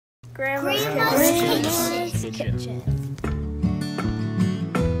Grandma's Kitchen.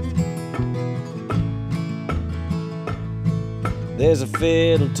 There's a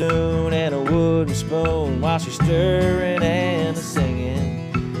fiddle tune and a wooden spoon while she's stirring and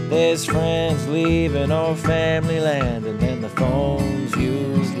a-singing. There's friends leaving our family land, and then the phone's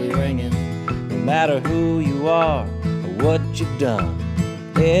usually ringing. No matter who you are or what you've done,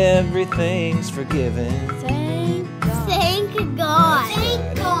 everything's forgiven. Thank God. Thank God.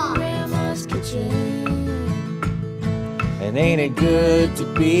 Thank God. Grandma's Kitchen. And ain't it good to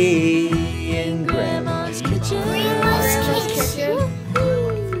be in Grandma's Kitchen? Grandma's Kitchen.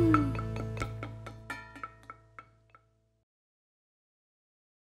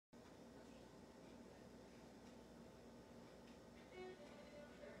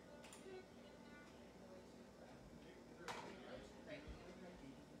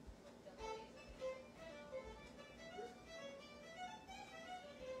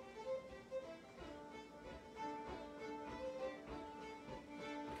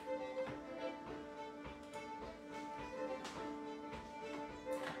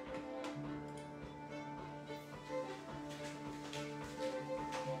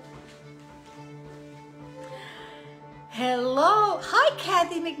 Hello, hi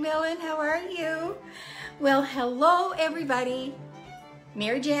Kathy McMillan, how are you? Well, hello everybody.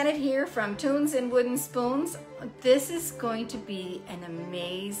 Mary Janet here from Tunes and Wooden Spoons. This is going to be an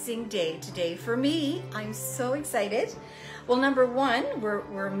amazing day today for me. I'm so excited. Well, number one,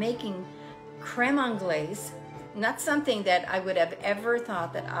 we're making Crème Anglaise, not something that I would have ever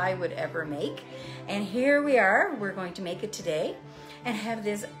thought that I would ever make. And here we are, we're going to make it today and have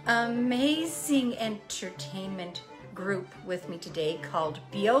this amazing entertainment group with me today called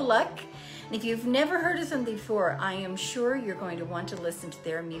Beòlach. And if you've never heard of them before, I am sure you're going to want to listen to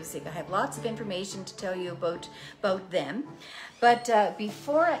their music. I have lots of information to tell you about them. But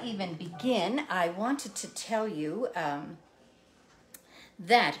before I even begin, I wanted to tell you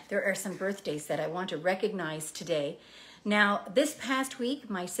that there are some birthdays that I want to recognize today. Now, this past week,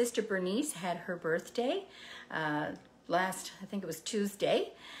 my sister Bernice had her birthday. Last, I think it was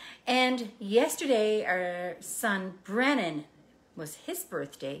Tuesday. And yesterday, our son Brennan was his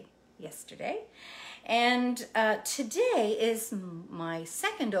birthday yesterday. And today is my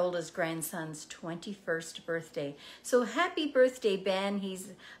second oldest grandson's 21st birthday. So happy birthday, Ben. He's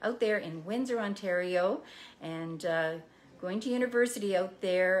out there in Windsor, Ontario, and going to university out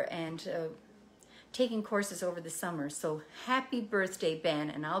there and taking courses over the summer. So happy birthday, Ben,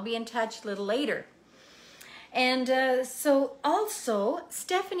 and I'll be in touch a little later. And so also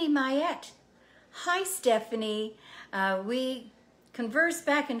Stephanie Mayette. Hi, Stephanie. We converse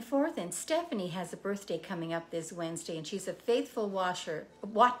back and forth, and Stephanie has a birthday coming up this Wednesday, and she's a faithful watcher.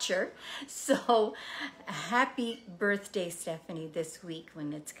 So happy birthday, Stephanie, this week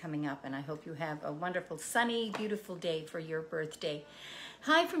when it's coming up, and I hope you have a wonderful, sunny, beautiful day for your birthday.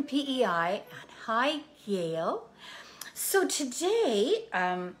 Hi from PEI, and hi, Gail. So today,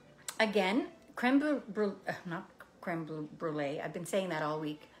 again, not creme brulee, I've been saying that all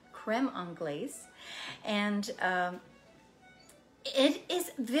week, Crème Anglaise, and it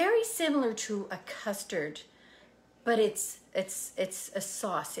is very similar to a custard, but it's a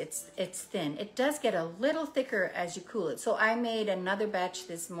sauce. It's thin. It does get a little thicker as you cool it. So I made another batch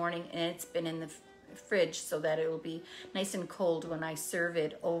this morning, and it's been in the fridge so that it will be nice and cold when I serve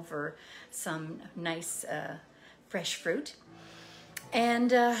it over some nice fresh fruit.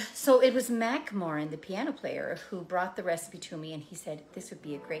 And so it was Mac Morin, the piano player, who brought the recipe to me, and he said this would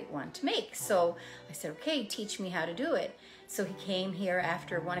be a great one to make. So I said, okay, teach me how to do it. So he came here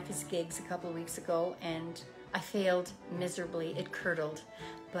after one of his gigs a couple of weeks ago, and I failed miserably. It curdled,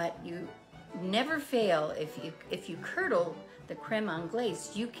 but you never fail. If you curdle the crème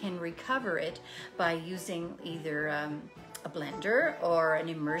anglaise, you can recover it by using either a blender or an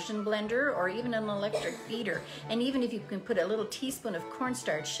immersion blender or even an electric beater. And even if you can put a little teaspoon of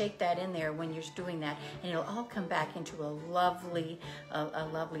cornstarch, shake that in there when you're doing that, and it'll all come back into a lovely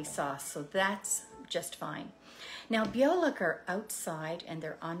sauce. So that's just fine. Now, Beòlach are outside and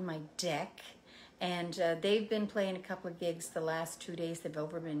they're on my deck, and they've been playing a couple of gigs the last 2 days. They've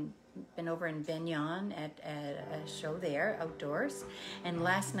been over in Vignon at a show there outdoors, and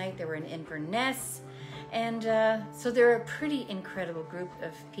last night they were in Inverness. And so they're a pretty incredible group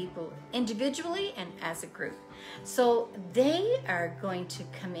of people, individually and as a group. So they are going to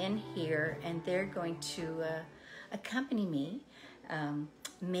come in here, and they're going to accompany me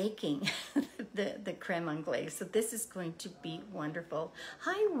making the crème anglaise. So this is going to be wonderful.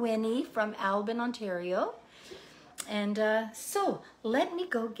 Hi, Winnie from Albin, Ontario. And so let me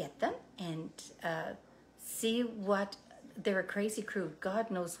go get them and see what they're a crazy crew.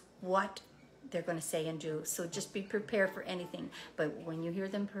 God knows what they're going to say and do. So just be prepared for anything. But when you hear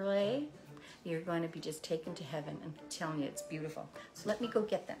them play, you're going to be just taken to heaven. I'm telling you, it's beautiful. So let me go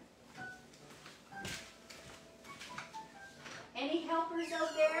get them. Any helpers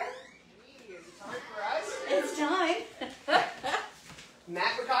out there? Is it time for us? It's time.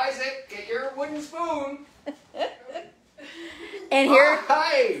 Mac MacIsaac, get your wooden spoon. And here,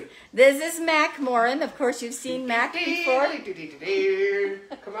 Hi. this is Mac Morin. Of course, you've seen Mac before.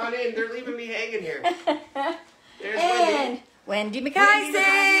 Come on in. They're leaving me hanging here. There's And Wendy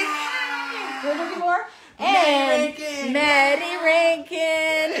MacIsaac. Who do we more? Mairi And Rankin. Maddie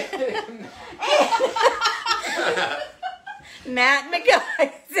Rankin. Matt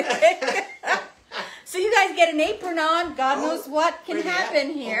MacIsaac. So you guys get an apron on. God knows what can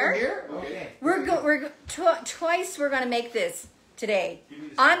happen here. Over here? Okay. Twice we're gonna make this today.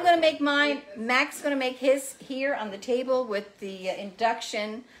 I'm gonna make mine. Mac's gonna make his here on the table with the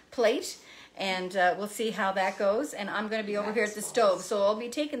induction plate, and we'll see how that goes. And I'm gonna be over here at the stove, so I'll be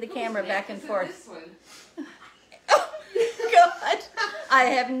taking the camera back and forth. This one. Oh God, I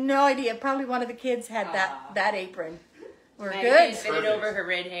have no idea. Probably one of the kids had that apron. We're Maggie good. can't fit it over her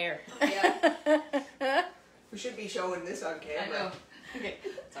red hair. Yeah. We should be showing this on I camera. know. Okay,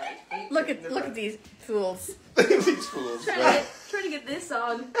 sorry. Look at these fools. These fools. Trying to get this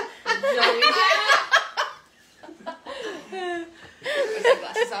on. Zoe.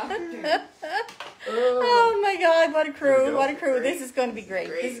 Glasses off. Oh my God, what a There we crew! go. What a crew! Great. This is going to be great.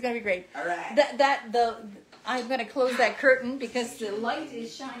 Great. This is going to be great. All right. I'm going to close that curtain because the light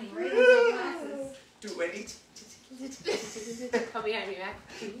is shining right into my glasses. Do Wendy. Come behind me, Mac.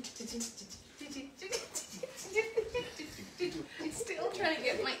 Still trying to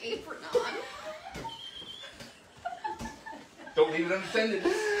get my apron on. Don't leave it unattended.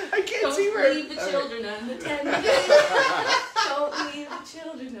 I can't Don't see where. leave the Okay. children unattended. Don't leave the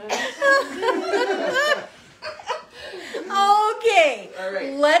children unattended. Okay, All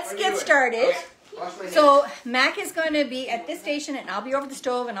right. let's What are you get doing? started. Okay. Wash my hands. So Mac is going to be at this station, and I'll be over the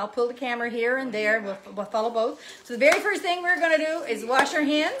stove, and I'll pull the camera here and there. We'll follow both. So the very first thing we're going to do is wash our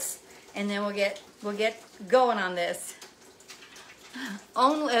hands, and then we'll get going on this.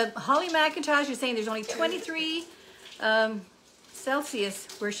 Holly McIntosh is saying there's only 23 Celsius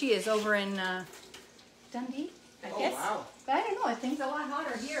where she is over in Dundee, I guess. Wow. But I don't know. I think it's a lot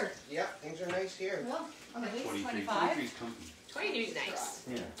hotter here. Yeah, things are nice here. Well, at least 23, 25. 23's comfy. 22 is nice.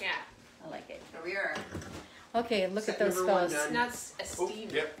 Yeah. Yeah. I like it. Here we are. Okay, look Set at those number one fellas. done. Not a steam.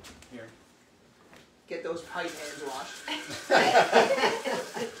 Yep. Here. Get those pipe hands washed.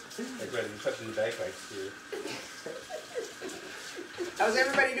 Like rather than touching the bagpipes here. How's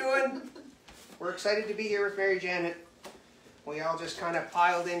everybody doing? We're excited to be here with Mary Janet. We all just kind of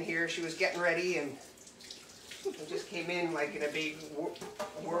piled in here. She was getting ready and we just came in like in a big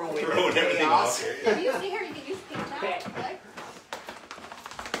whirlwind Throwing of everything chaos. off here. Have you seen her? You can use paper towel.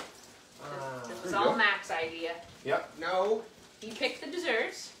 This was all Mac's idea. Yep. No. He picked the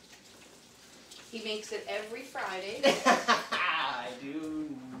desserts. He makes it every Friday. I do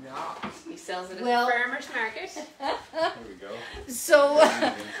not. He sells it at Well- the farmer's market. There we go. So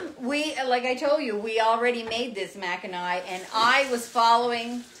we, like I told you, we already made this, Mac and I was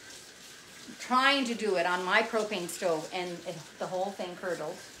following, trying to do it on my propane stove, and the whole thing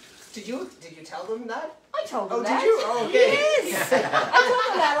curdled. Did you tell them that? I told them Oh, that. did you? Oh, okay. Yes. I told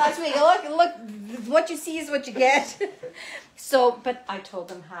them that last week. Look, what you see is what you get. So, but I told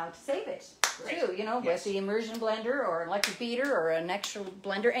them how to save it too. You know, Yes. with the immersion blender or electric beater or an actual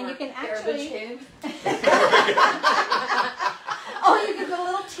blender, and you can Garbage actually. can. Oh, you can put a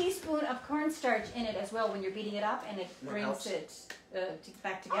little teaspoon of cornstarch in it as well when you're beating it up, and it That brings helps. it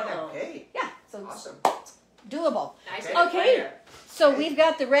back together. Okay. Yeah, so it's Awesome. doable. Nice Okay. and Okay, fire. so we've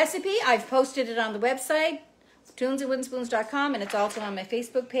got the recipe. I've posted it on the website, tunesandwoodenspoons.com, and it's also on my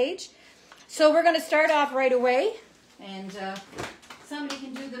Facebook page. So we're going to start off right away, and somebody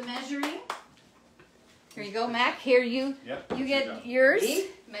can do the measuring. Here you go, Mac. Here you Yep. you Good get job. yours. Me?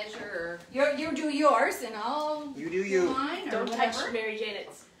 Measure. You do yours, and I'll You do do you. mine or Don't whatever. touch Mary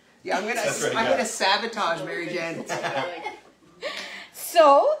Janet's. Yeah, I'm That's right, gonna yeah. sabotage Mary Janet.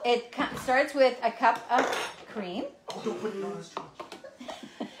 So it starts with a cup of cream. Don't put it on his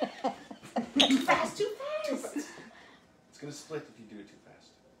Fast, too fast. It's gonna split if you do it too fast.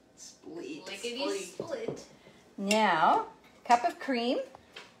 Split. Lickety split. Now, cup of cream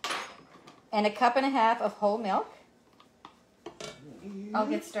and a cup and a half of whole milk. I'll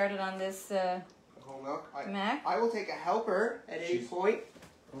get started on this, Whole milk. Mac. I will take a helper at any point.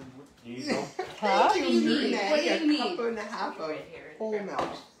 You need help? Cup. do you need? Renee, What do you a need? cup and a half of Right here. whole milk.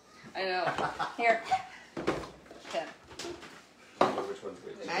 I know. Here. Okay. which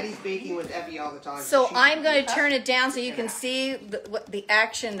one's which. Maddie's baking with Effie all the time. So she- I'm going to turn it down so you can see the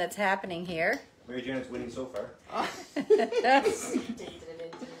action that's happening here. Mary Janet's winning so far.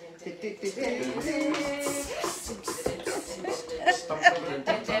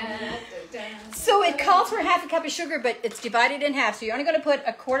 So it calls for half a cup of sugar, but it's divided in half. So you're only going to put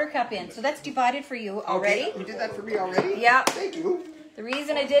a quarter cup in. So that's divided for you already. Okay, you did that for me already? Yeah. Thank you. The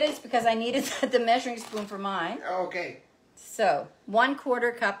reason I did it is because I needed the measuring spoon for mine. Okay. So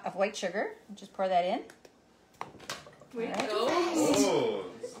 1/4 cup of white sugar. Just pour that in. Way to Alright. go. Oh.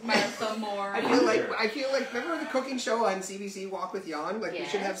 Martha Moore. I feel like remember the cooking show on CBC Walk with Jan? Like we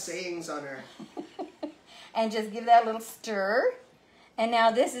should have Yes. sayings on our And just give that a little stir. And now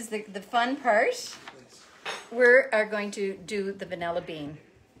this is the fun part. We are going to do the vanilla bean.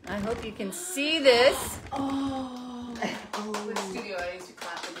 I hope you can see this. Oh. With studio audience who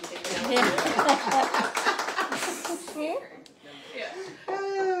clap when you say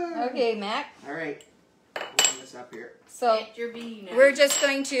yeah. Okay, Mac. All right. Open this up here. So Get your bean. we're just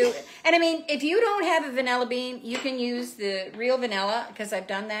going to, and I mean, if you don't have a vanilla bean, you can use the real vanilla because I've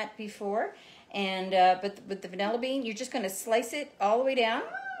done that before. And but with the vanilla bean, you're just going to slice it all the way down,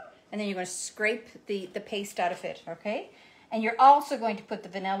 and then you're going to scrape the paste out of it, okay? And you're also going to put the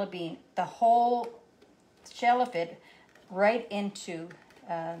vanilla bean, the whole shell of it, right into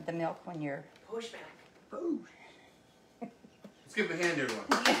the milk when you're. Push back. Oh. Let's give him a hand, everyone.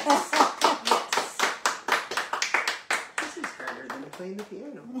 This is harder than playing the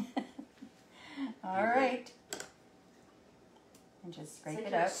piano. All right. And just scrape It's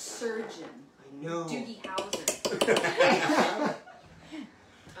it like you're a out. surgeon. I know. Doogie Howser.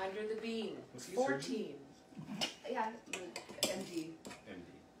 Under the bean. Was he a 14. Yeah, MD. MD.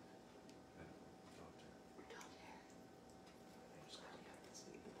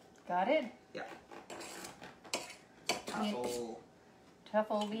 Got it? Yeah. Apple Tough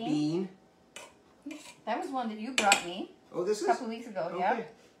old bean. bean. That was one that you brought me Oh, this a is. couple of weeks ago. Yeah. Okay.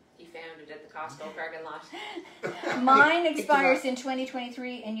 He found it at the Costco parking lot. Mine Pick them expires up. in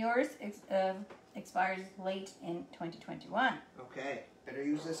 2023, and yours expires late in 2021. Okay. Better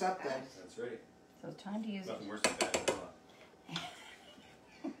use this up then. That's right. So it's time to use it. Nothing worse than bad vanilla.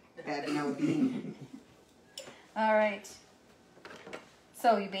 Bad vanilla bean. All right.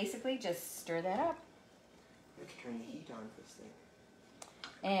 So you basically just stir that up, Let's turn the heat on for this thing.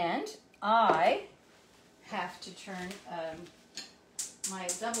 and I have to turn my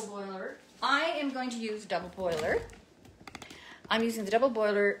double boiler. I am going to use double boiler. I'm using the double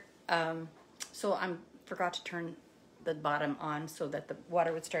boiler, so I forgot to turn the bottom on so that the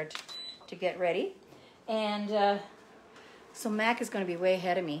water would start to get ready. And so Mac is going to be way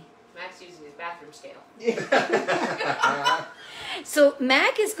ahead of me. Matt's using his bathroom scale. So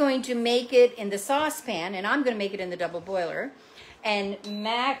Mac is going to make it in the saucepan, and I'm going to make it in the double boiler. And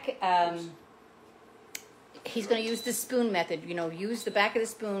Mac, he's going to use the spoon method. You know, use the back of the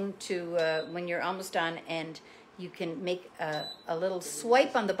spoon to when you're almost done, and you can make a little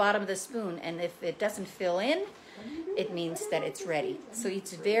swipe on the bottom of the spoon. And if it doesn't fill in, it means that it's ready. So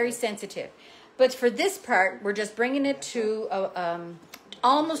it's very sensitive. But for this part, we're just bringing it to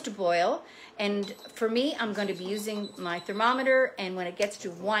almost a boil. And for me, I'm going to be using my thermometer, and when it gets to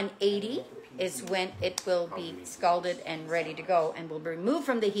 180 is when it will be scalded and ready to go, and we'll remove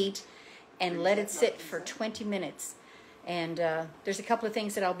from the heat and let it sit for 20 minutes. And there's a couple of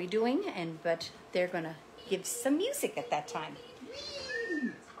things that I'll be doing, but they're going to give some music at that time.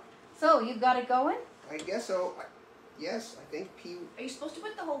 So you've got it going? I guess so. Yes, I think P. Are you supposed to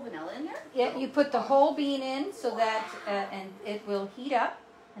put the whole vanilla in there? Yeah, you put the whole bean in so that and it will heat up,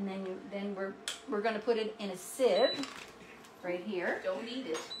 and then we're going to put it in a sieve right here. Don't eat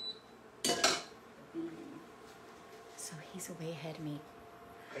it. So he's way ahead of me.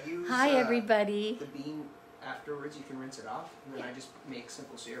 I use, Hi everybody. The bean afterwards, you can rinse it off, and then I just make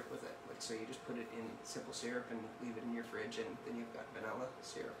simple syrup with it. Like so, you just put it in simple syrup and leave it in your fridge, and then you've got vanilla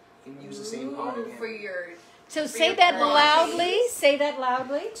syrup. You can use the same pot Ooh, again. for your. So For say your that coffee. loudly. Say that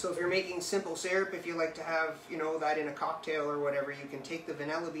loudly. So if you're making simple syrup, if you like to have, that in a cocktail or whatever, you can take the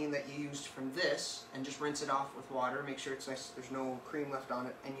vanilla bean that you used from this and just rinse it off with water. Make sure it's nice, there's no cream left on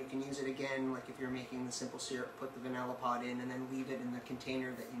it, and you can use it again, like if you're making the simple syrup, put the vanilla pod in and then leave it in the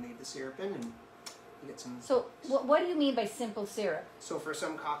container that you made the syrup in, and you get some. So what do you mean by simple syrup? So for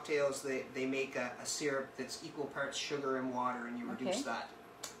some cocktails, they make a syrup that's equal parts sugar and water, and you reduce Okay. that.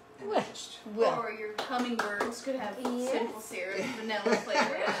 And Well, just well, Or your hummingbirds could have Yes. simple syrup, vanilla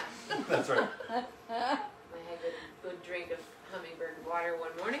flavor. That's right. I had a good drink of hummingbird water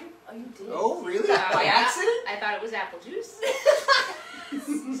one morning. Oh, you did? oh, really? Yeah. By accident? I thought it was apple juice.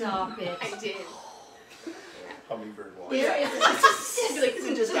 stop it. I did. Hummingbird water. Here is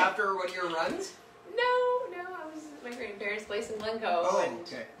after one of your runs? No, I was at my grandparents' place in Glencoe. Oh, and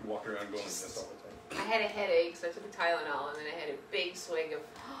okay. Walk around going this all the time. I had a headache, so I took a Tylenol, and then I had a big swig of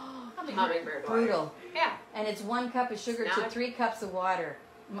hummingbird water. Brutal. Yeah. And it's 1 cup of sugar Now to I- 3 cups of water.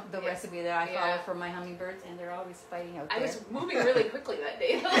 The Yeah. recipe that I follow Yeah. for my hummingbirds, and they're always fighting out I there. was moving really quickly that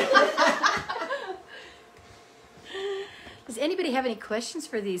day. Does anybody have any questions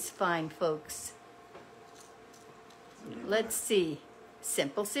for these fine folks? Let's see.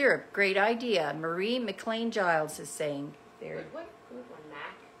 Simple syrup, great idea. Marie McLean Giles is saying. There. Good one,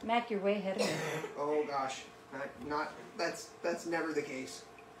 Mac. Mac, you're way ahead of me. Oh gosh, that's never the case.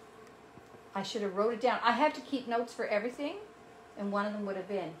 I should have wrote it down. I have to keep notes for everything, and one of them would have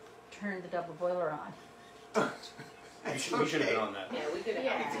been turn the double boiler on. We should have been on that. Yeah, we could have.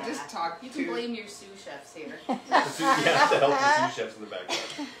 Yeah. You can just talk You to. can blame your sous chefs here. Yeah, to help the sous chefs in the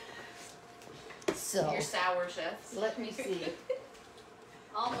backyard. So, Your sour chefs. let me see.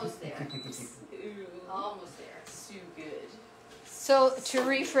 Almost there. Ooh, Almost there. so good. So to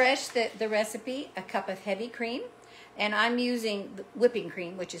refresh the recipe, a cup of heavy cream, and I'm using the whipping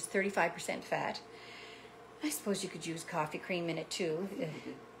cream, which is 35% fat. I suppose you could use coffee cream in it too.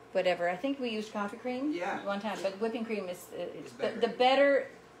 Whatever. I think we used coffee cream one time, but whipping cream is the better,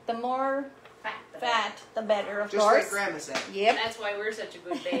 the more fat, the better, of Just course. like Grandma said. Yep. That's why we're such a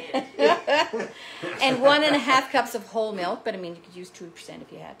good band. And 1.5 cups of whole milk, but I mean you could use 2%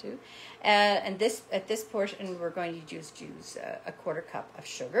 if you had to. And this at this portion we're going to use a 1/4 cup of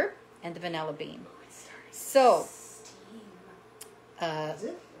sugar and the vanilla bean. So, Is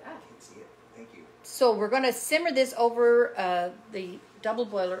it? I can see it. Thank you. so we're going to simmer this over the double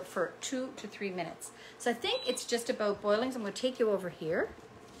boiler for 2 to 3 minutes. So I think it's just about boiling. So I'm going to take you over here.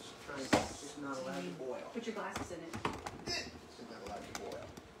 It's just not allowed to boil. Put your glasses in it. It's just not allowed to boil.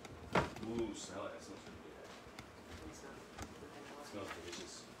 Ooh, smell it. That smells really good. It smells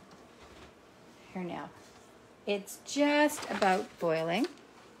delicious. Here now. It's just about boiling.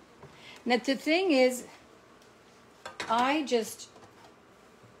 Now the thing is, I just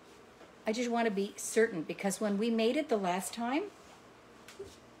want to be certain, because when we made it the last time,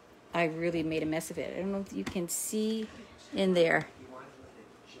 I really made a mess of it. I don't know if you can see in there. You want to let it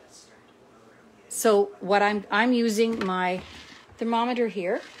just start to boil around the edge. So what I'm using my thermometer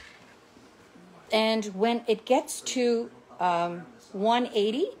here, and when it gets to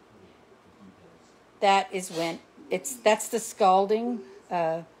 180, that is when that's the scalding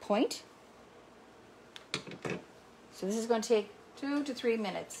point. So this is going to take 2 to 3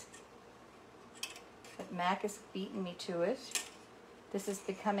 minutes. But Mac is beating me to it. This is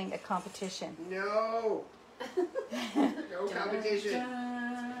becoming a competition. No. No competition.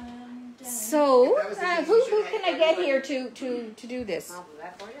 So, If that was the case, who you should can have I get everybody- here to do this? I'll do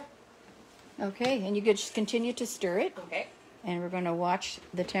that for you. Okay, and you could just continue to stir it, Okay. and we're going to watch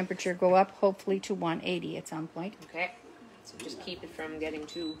the temperature go up, hopefully to 180 at some point. Okay. So just keep it from getting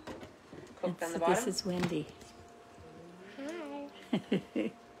too cooked on the So bottom. this is Wendy.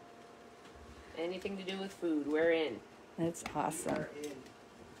 Anything to do with food, we're in. That's awesome. Are in.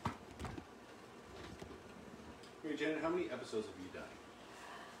 Hey, Janet, how many episodes have you done?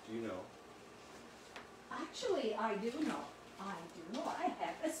 Do you know? Actually, I do know. I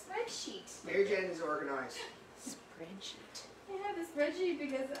have a spreadsheet. Mary Jen is organized. Spreadsheet. I have a spreadsheet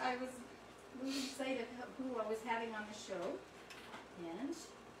because I was losing sight of who I was having on the show. And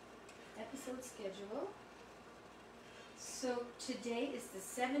episode schedule. So today is the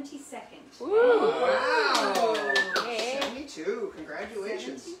 72nd. Wow. Okay. 72.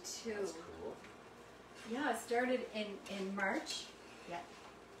 Congratulations. 72. That's cool. Yeah, it started in March. Yeah.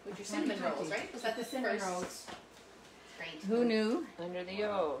 With your cinnamon 2020. rolls, right? Was that the Cinnamon first? rolls. Great. Who knew? Under the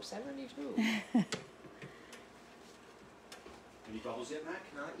O, 72. Any bubbles yet, Mac?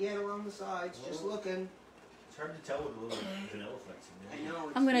 Not yet along the sides. Just looking. It's hard to tell with a little vanilla flex in I there.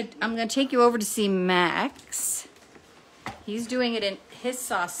 know. I'm gonna take you over to see Max. He's doing it in his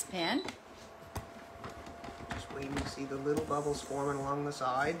saucepan. Just waiting to see the little bubbles forming along the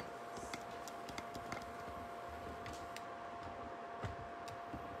side.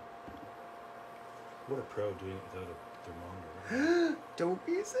 What a pro doing it without a thermometer. Don't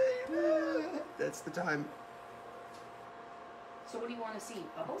be saying that. That's the time. So what do you want to see?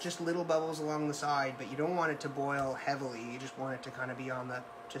 Bubbles? Just little bubbles along the side, but you don't want it to boil heavily. You just want it to kind of be on the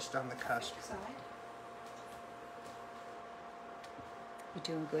cusp. Side. You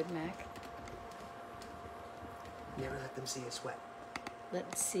doing good, Mac? Never let them see you sweat.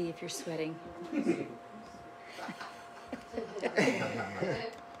 Let's see if you're sweating.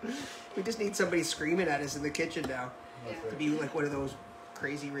 We just need somebody screaming at us in the kitchen now. To be like one of those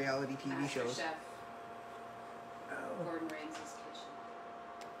crazy reality TV Master shows. Chef Oh. Gordon Ramsay's kitchen.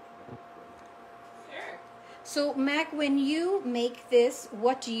 So, Mac, when you make this,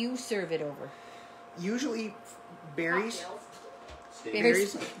 what do you serve it over? Usually berries.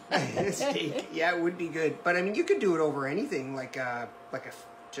 Berries. Steak. Yeah, it would be good. But I mean, you could do it over anything, like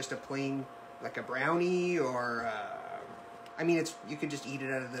just a plain, like a brownie, or I mean, you could just eat it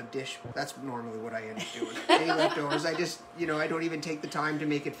out of the dish. That's normally what I end up doing. Any leftovers, I just, I don't even take the time to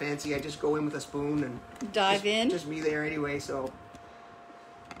make it fancy. I just go in with a spoon and Dive in. Just me there anyway. So.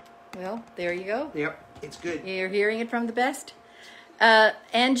 Well, there you go. Yep, it's good. You're hearing it from the best.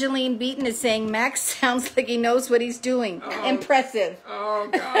 Angeline Beaton is saying Max sounds like he knows what he's doing. Impressive. Oh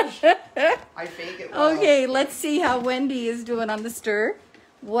gosh. I fake it well. Okay, let's see how Wendy is doing on the stir.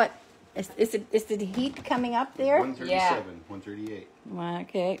 What? Is the heat coming up there? 137, 138.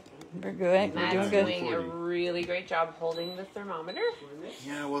 Okay, we're good. We're Matt's doing good. doing a really great job holding the thermometer.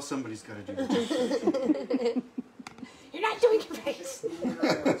 Yeah, well, somebody's got to do it. You're not doing your face.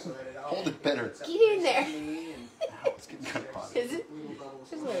 Hold it better. Get in there. Ow, it's getting kind of hot. Is it?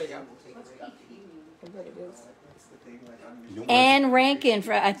 Just let it go. You don't want Anne Rankin,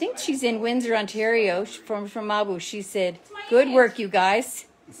 I think she's in Windsor, Ontario, from Abu. She said, "Good work, you guys."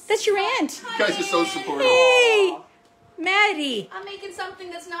 That's your aunt. You guys are so supportive. Hey, Maddie. I'm making something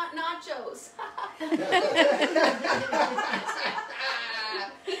that's not nachos.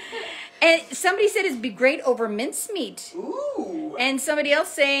 And somebody said it'd be great over mincemeat. Ooh. And somebody else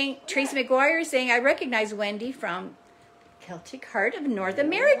saying, Tracy McGuire is saying, I recognize Wendy from Celtic Heart of North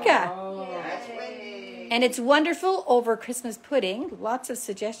America. That's Wendy. And it's wonderful over Christmas pudding. Lots of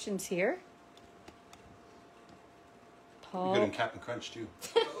suggestions here. You're good in Captain Crunch, too.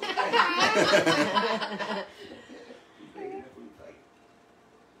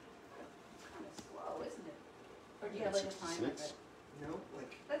 Slow, isn't it? Or do you have like a time of 66? it? No,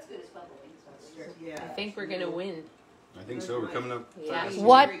 like That's good as bubbling. yeah. I think we're gonna win. I think so. We're coming up Yeah. fast.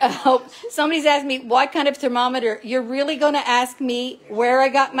 What? Somebody's asked me, what kind of thermometer? You're really going to ask me where I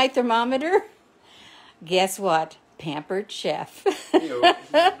got my thermometer? Guess what? Pampered Chef. Hey-o.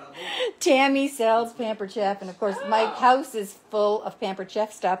 Tammy sells Pampered Chef. And, of course, my house is full of Pampered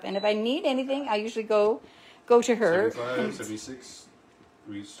Chef stuff. And if I need anything, I usually go to her. 75, 76.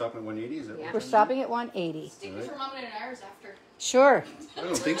 We stop at 180? Is that Yeah. what We're time? stopping at 180. Stick your thermometer in ours after. Sure. I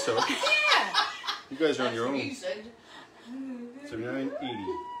don't think so. Yeah. You guys are on your That's what own. you said. 79, 80.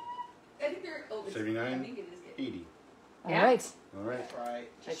 I think they're 79, I think it is good. 80. All Yeah. right. All right. Right.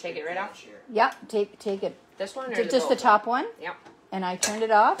 Should I take it right off? Yeah, take it. This one or Just the both? top one. Yep. And I turned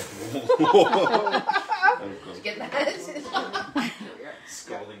it off. Get that?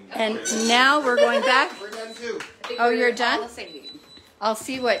 Scalding. And now we're going back. We're done too. Oh, you're done? All the same. I'll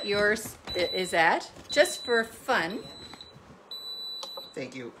see what yours is at, just for fun.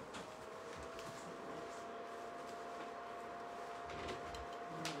 Thank you.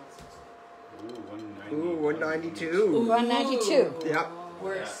 Ooh, 192. 192. Yep.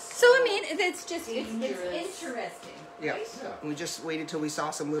 So, I mean, it's interesting. Yep. We just waited till we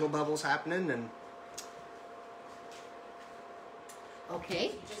saw some little bubbles happening, and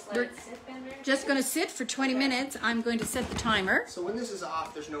Okay. Just let We're it sit then, Mary? just going to sit for 20 minutes. I'm going to set the timer. so when this is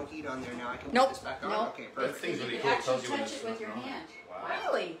off, there's no heat on there now. I can Nope. put this back on. Nope. Okay, That perfect. thing's You really can cool. It actually tells you when touch it's it with your not on. hand. Wow.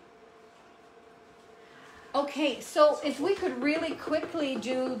 Really? Okay, so if we could really quickly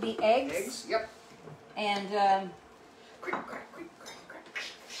do the eggs, Eggs. Yep. and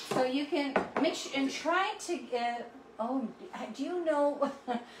so you can make sure and try to do you know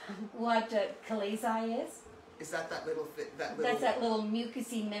what calesi is? Is that little that little? That's that little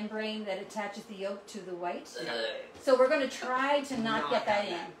mucousy membrane that attaches the yolk to the white. So we're going to try to not get that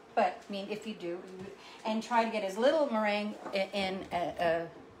in. But, I mean, if you do, and try to get as little meringue in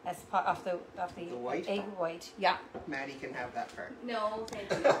as off the white? egg white. Yeah. Maddie can have that part. No,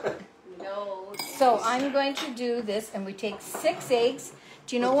 thank you. No. So I'm going to do this, and we take 6 eggs.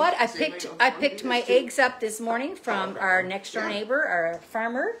 Do you know what? I picked my eggs up this morning from our next door neighbor, our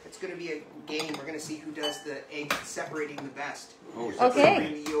farmer. It's going to be a game. We're going to see who does the egg separating the best. Oh, is Okay.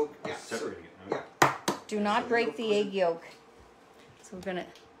 Separating the yolk. Yeah. Separating it. Yeah. Do not break the egg yolk. So we're gonna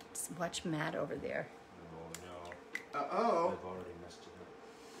watch Matt over there. Oh, no. Uh oh. I've already messed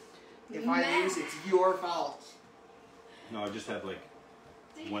it If I lose, it's your fault. up. No, I just had like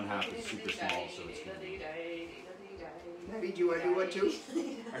one half is super small, so it's gonna be... Maddie, do you want to do one too?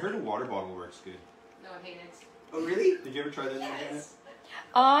 I heard a water bottle works good. No, hey, next. Oh really? Did you ever try that? Yes.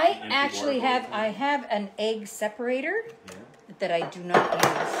 I Empty actually water have bottle. an egg separator Yeah. that I do not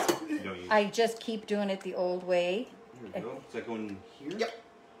use. You don't use I just keep doing it the old way. There we go. Is that going here? Yep.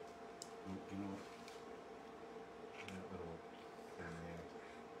 Oh, you know what?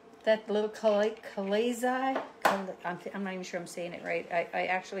 That little calesi, I'm not even sure I'm saying it right. I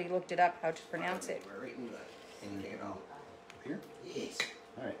actually looked it up how to pronounce it. We're right in the And get it all. Here? Yes.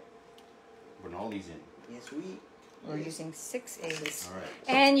 All right. Putting all these in. Yes, we. We're using 6 eggs. All right.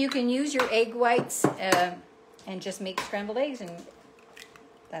 And you can use your egg whites and just make scrambled eggs, and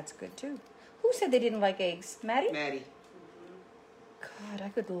that's good too. Who said they didn't like eggs? Maddie? Maddie. God, I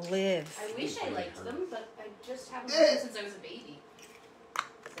could live. I wish I liked them, but I just haven't had them since I was a baby.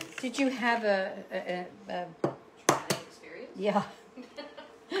 Did you have a Traumatic experience. yeah.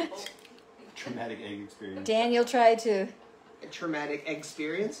 Traumatic egg experience. Daniel tried to. A traumatic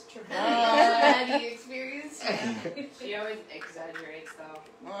experience. Traumatic experience. Yeah. She always exaggerates though.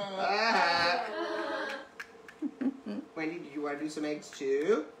 Wendy, did you want to do some eggs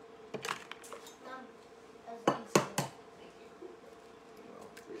too?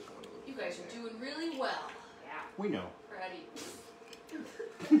 You guys are doing really well. Yeah. We know. Proud of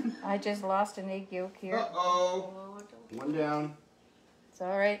you. I just lost an egg yolk here. Uh-oh. One down. It's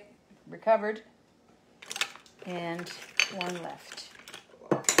all right. Recovered. And one left.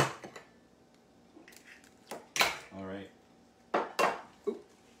 All right.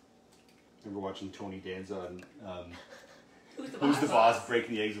 Remember watching Tony Danza on Who's the Who's the Boss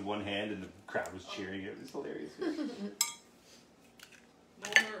breaking the eggs with one hand and the crowd was cheering. It was hilarious.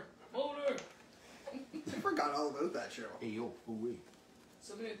 Motor. Motor. I forgot all about that show. Hey, yo, oh, wait.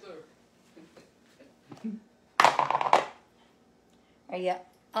 Samantha. Are you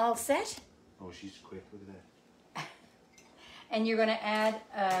all set? Oh, she's quick. Look at that. And you're going to add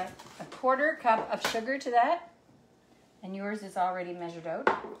a 1/4 cup of sugar to that. And yours is already measured out.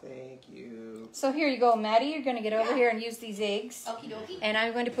 Thank you. So here you go, Maddie. You're going to get over here and use these eggs. Okie dokie. And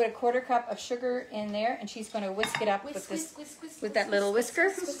I'm going to put a 1/4 cup of sugar in there, and she's going to whisk it up with this, with that little whisker.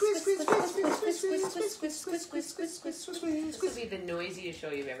 This will be the noisiest show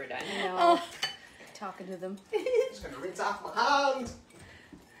you've ever done. Oh, Talking to them. Just gonna rinse off my hands.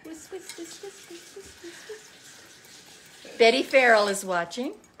 Betty Farrell is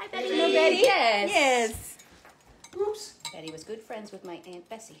watching. Hi, Betty. Hello, Betty. Yes. Yes. Oops. Betty was good friends with my Aunt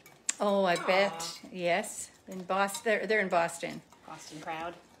Bessie. Oh, I bet. Yes. In Boston, they're in Boston. Boston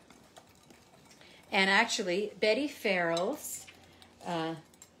proud. And actually, Betty Farrell's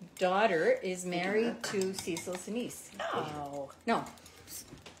daughter is married to Cecil's niece. Oh. No.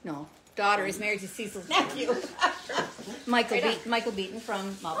 Daughter is married to Cecil's nephew. Michael Beaton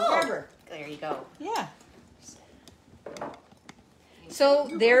from Marble Harbor. There you go. Yeah. So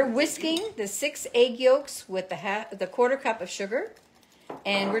they're whisking the 6 egg yolks with the 1/4 cup of sugar,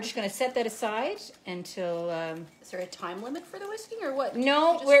 and we're just going to set that aside until. Is there a time limit for the whisking or what?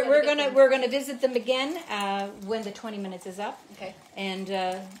 No, You just we're gotta get we're gonna visit them again when the 20 minutes is up. Okay. And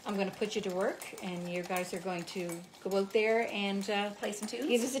I'm going to put you to work, and you guys are going to go out there and Play some tunes?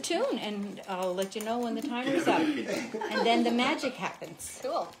 give us a tune, and I'll let you know when the timer's up, and then the magic happens.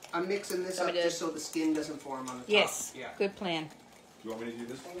 Cool. I'm mixing this up Want me to- just so the skin doesn't form on the top. Yes, Yeah. good plan. You want me to do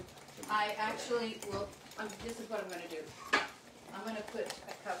this one? I actually will. This is what I'm going to do. I'm going to put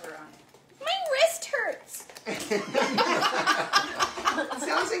a cover on it. My wrist hurts.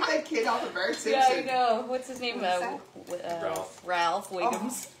 Sounds like that kid off of Bart Yeah, I Simpson. know. What's his name? Ralph. Ralph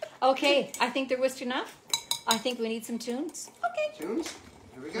Wiggums. Okay, I think they're whisked enough. I think we need some tunes. Okay. Tunes.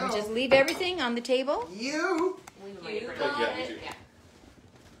 Here we We'll go. just leave everything on the table. You. You got got it. it. Yeah.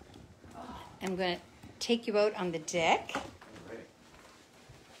 I'm going to take you out on the deck.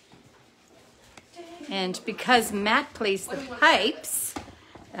 And because Matt plays the pipes,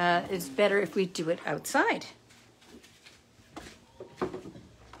 it's better if we do it outside.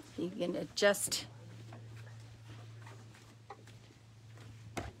 You can adjust.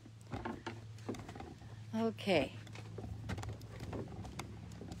 Okay.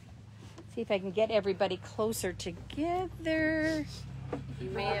 See if I can get everybody closer together. You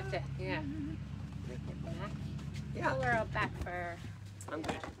may have to. Yeah. Yeah. Pull her out back for I'm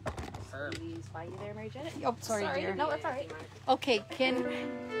good. these. Why you there, Mary Janet? Oh, sorry, dear. No, it's all right. Okay,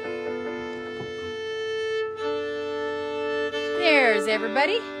 There's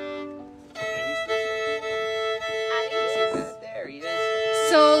everybody. There he is.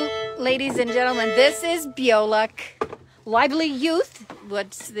 So, ladies and gentlemen, this is Beòlach, lively youth.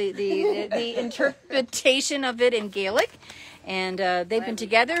 What's the interpretation of it in Gaelic? And they've been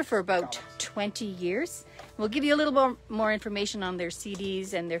together for about 20 years. We'll give you a little more information on their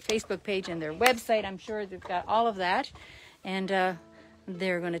CDs and their Facebook page and their website. I'm sure they've got all of that. And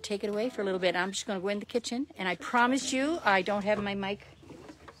they're going to take it away for a little bit. I'm just going to go in the kitchen. And I promise you, I don't have my mic.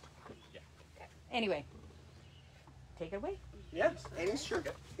 Anyway, take it away. Yeah. Any sure.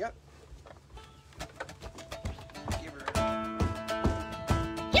 Yep. Give her.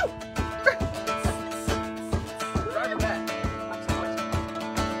 You! Roger that.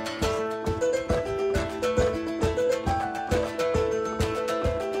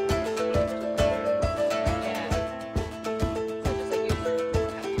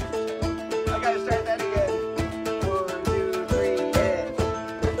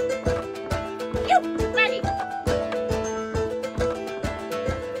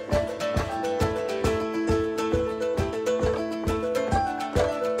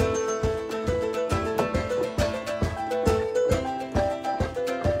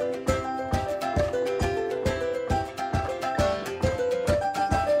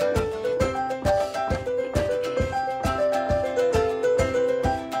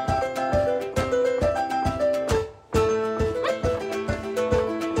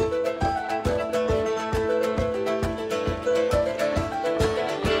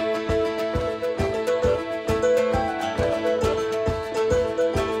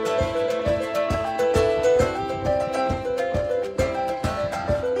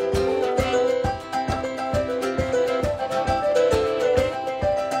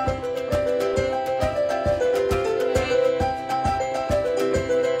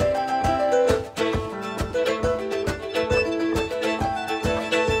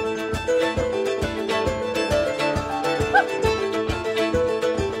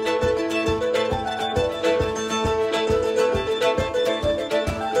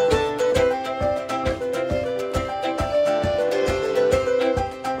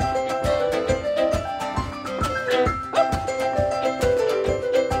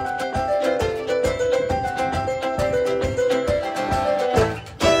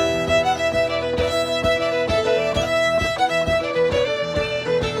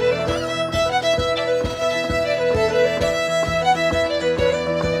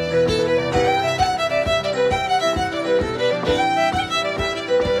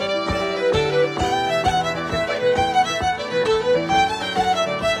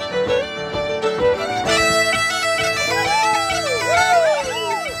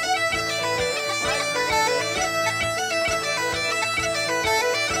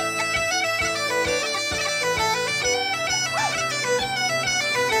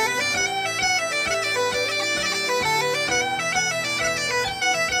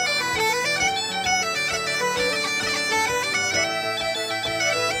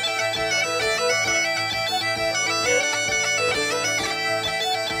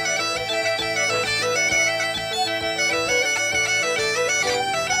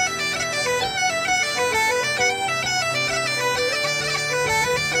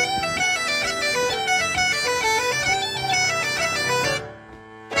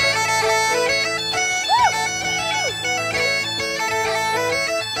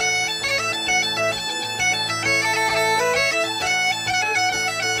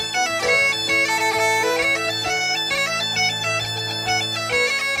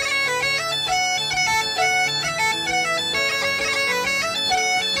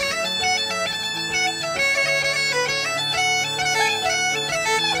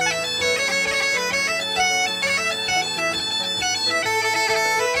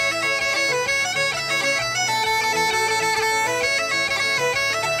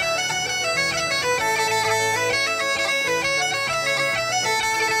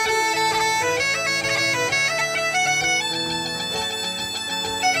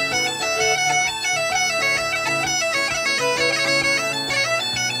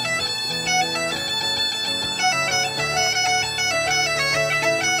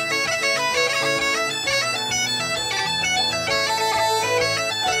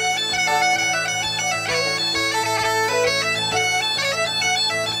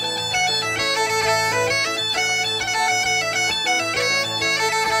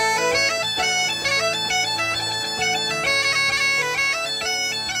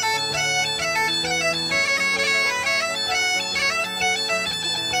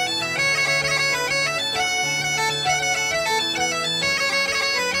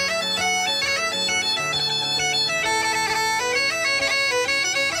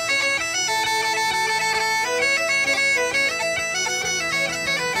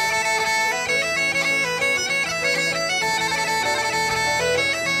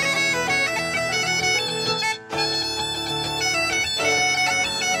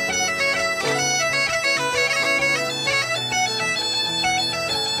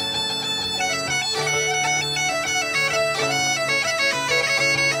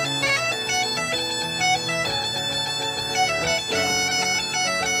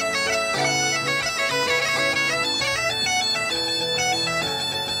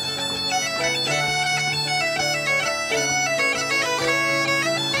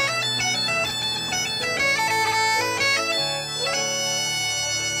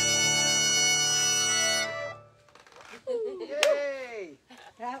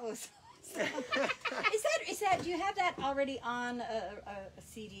 those. Is that? Do you have that already on a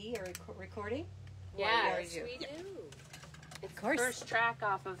CD or a recording? Yeah, Yes, we do. It's the course. first track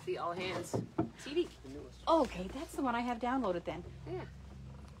off of the All Hands CD. Oh, okay, that's the one I have downloaded then. Yeah.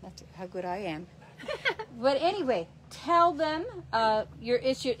 That's how good I am. But anyway, tell them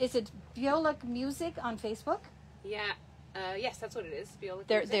is it Beòlach Music on Facebook? Yeah. Yes, that's what it is. Beòlach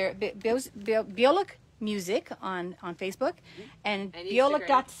They're Music. Beòlach Music on Facebook and And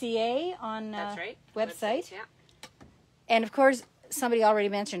beolach.ca on That's right. website. Yeah. And of course, somebody already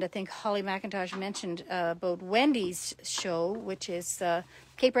mentioned, I think Holly McIntosh mentioned about Wendy's show, which is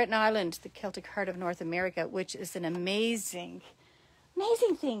Cape Breton Island, the Celtic Heart of North America, which is an amazing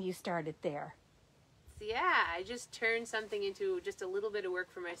thing you started there. So yeah, I just turned something into just a little bit of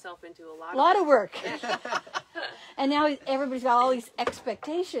work for myself into a lot A lot of work. Yeah. And now everybody's got all these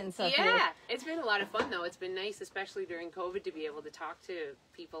expectations of you. Yeah, it's been a lot of fun though. It's been nice, especially during COVID, to be able to talk to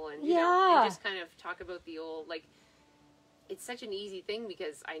people and you know, Yeah. and just kind of talk about the old like. It's such an easy thing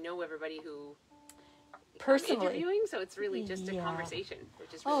because I know everybody who Personally. I'm interviewing, so it's really just a Yeah. conversation,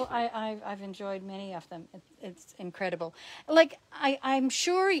 which is really Oh, fun. I've enjoyed many of them. It's incredible. Like I'm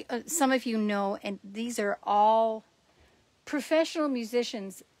sure some of you know, and these are all professional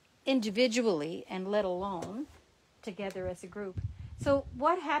musicians individually, and let alone together as a group. So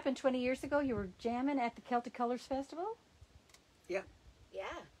what happened 20 years ago? You were jamming at the Celtic Colors Festival? Yeah. Yeah,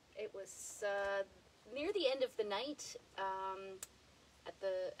 it was near the end of the night at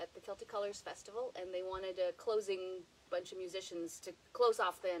the Celtic Colors Festival, and they wanted a closing bunch of musicians to close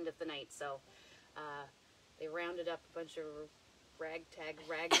off the end of the night. So they rounded up a bunch of ragtag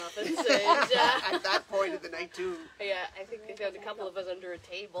ragamuffins, and At that point of the night too. yeah, I think they found a couple of us under a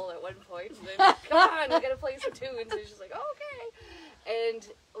table at one point. And then, come on, we gotta play some tunes. And she's like, okay. And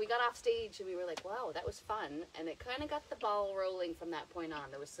we got off stage and we were like, wow, that was fun. And it kind of got the ball rolling from that point on.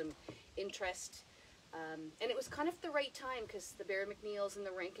 There was some interest. And it was kind of the right time because the Barry McNeils and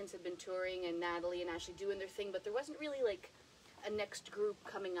the Rankins had been touring and Natalie and Ashley doing their thing, but there wasn't really like a next group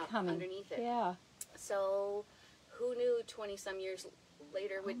coming up underneath it. Yeah. So who knew 20 some years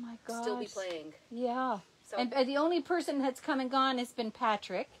later we'd my still be gosh. playing. Yeah. So And the only person that's come and gone has been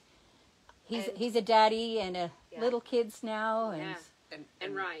Patrick. And- He's a daddy and Yeah. little kids now. And, Yeah.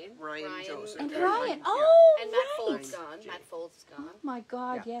 And Ryan. Ryan Joseph. and Yeah. Ryan. Yeah. Oh, and Matt right. Folds gone. Matt Folds is gone. Oh, my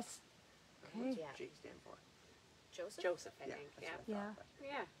God, Yeah. yes. Okay. Yeah. J stand for. Joseph? Joseph, I Yeah, think. that's Yeah. what I Yeah. thought, but-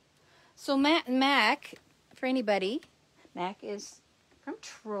 Yeah. So Mac, for anybody, Mac is from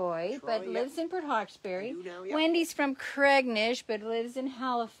Troy, but Troy, yeah. lives in Port Hawkesbury. You know, yeah. Wendy's from Cregnish, but lives in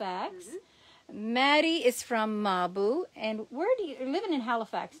Halifax. Maddie is from Mabu. And where do you're living in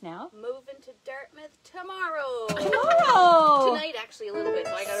Halifax now? Moving to Dartmouth tomorrow. Tomorrow! Tonight, actually, a little bit.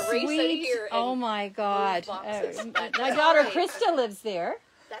 So I got to race out of here. And Oh my God! boxes, but My that's daughter all right. Krista lives there.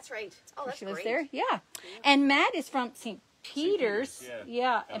 That's right. Oh, that's She lives great. there, yeah. And Matt is from St. Peter's. Peters,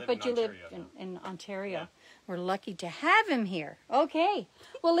 Yeah, I live but in you live Ontario in Ontario. We're lucky to have him here. Okay.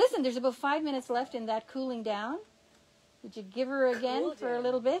 Well, listen, there's about 5 minutes left in that cooling down. Would you give her again Cool for a down.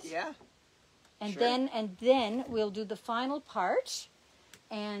 little bit? Yeah. And sure. then we'll do the final part,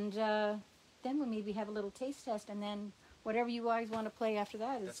 and then we'll maybe have a little taste test, and then whatever you guys want to play after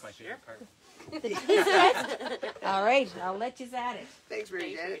that is That's my favorite part. the taste test. All right, I'll let you at it. Thanks,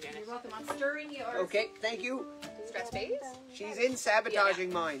 Mary Thanks, Janet. Mary Janet. You're welcome. I'm stirring yours. Okay, thank you. Stress phase? She's in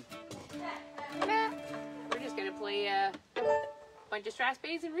sabotaging mine. We're just going to play a bunch of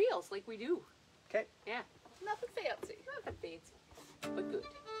Strathspeys and reels like we do. Okay. Yeah. Nothing fancy. Nothing fancy, but good.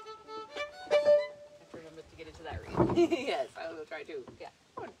 I have to remember to get into that reel. Yes, I will try to. Yeah.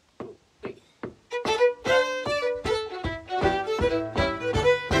 1, 2, 3.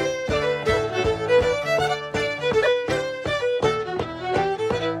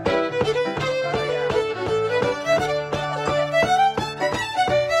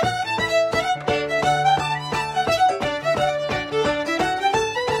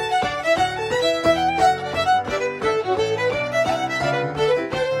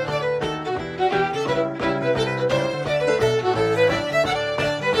 Thank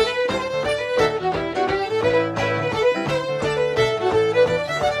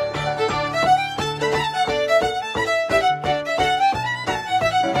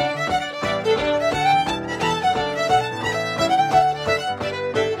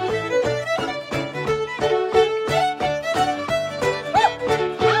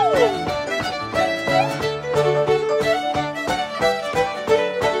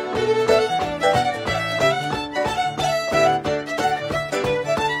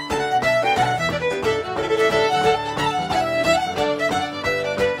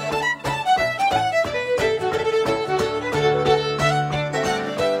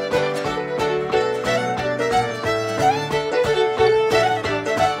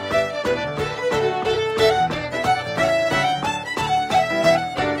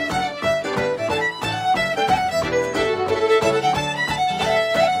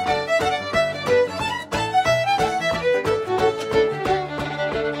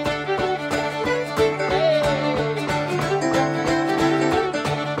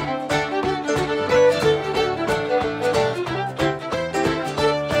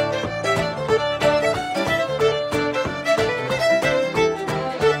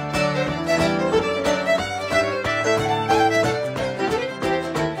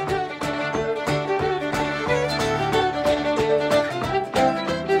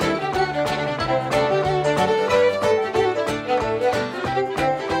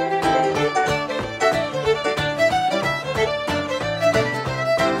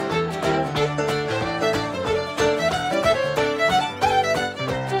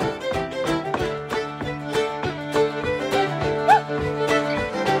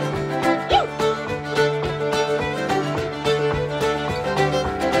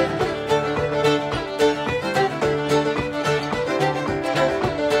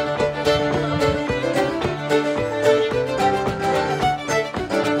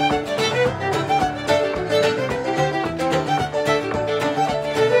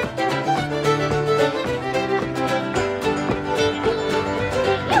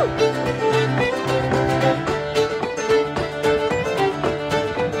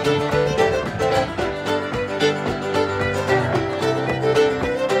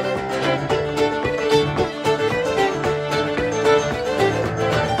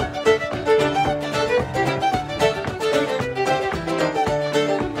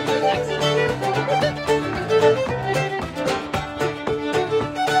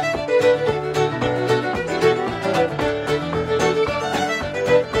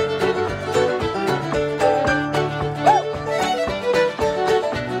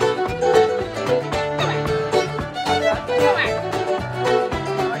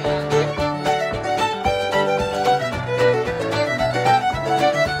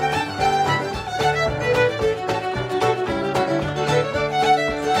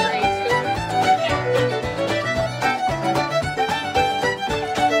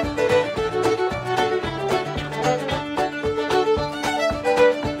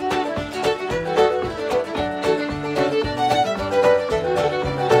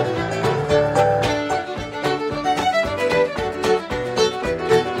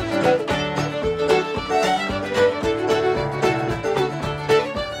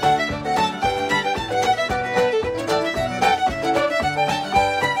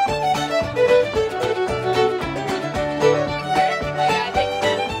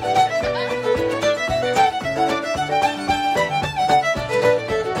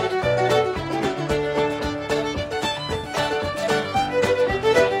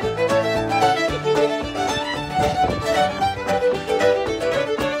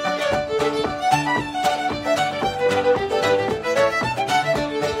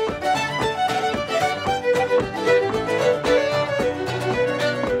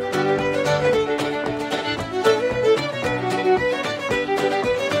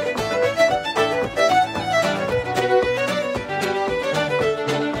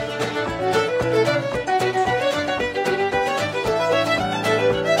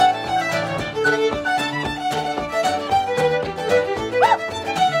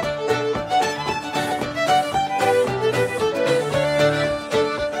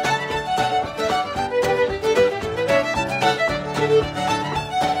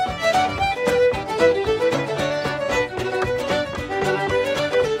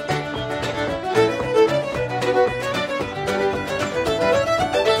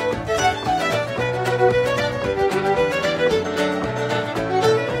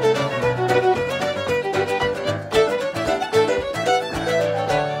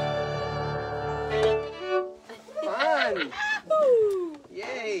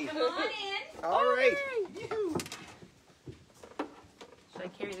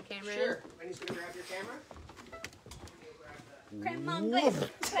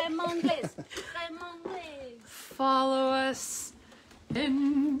Crème Anglaise. Crème Anglaise. Follow us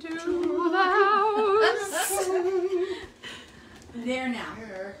into the house. There now.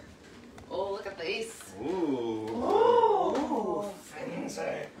 Oh, look at these. Ooh. Oh. Fancy.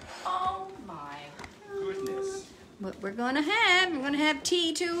 Oh my. Goodness. What we're gonna have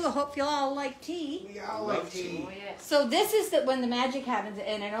tea too. I hope you all like tea. We all like tea. Oh, yes. So this is when the magic happens,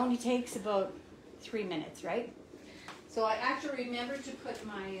 and it only takes about 3 minutes, right? So I actually remembered to put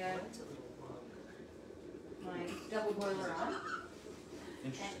my my double boiler on,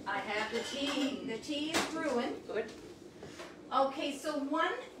 and I have the tea. The tea is brewing. Good. Okay, so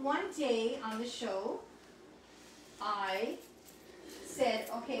one day on the show, I said,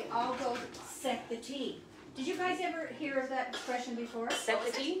 okay, I'll go set the tea. Did you guys ever hear of that expression before? Set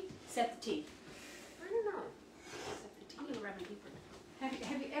the tea? Set the tea. I don't know. Set the tea or Reverend Keeper?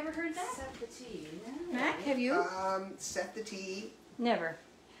 Have you ever heard that? Set the tea. No. Mac, have you? Set the tea. Never.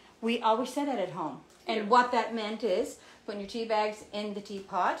 We always said it at home. And what that meant is putting your tea bags in the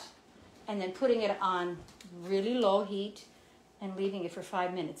teapot and then putting it on really low heat and leaving it for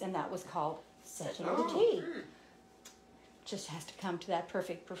 5 minutes. And that was called setting the tea. Just has to come to that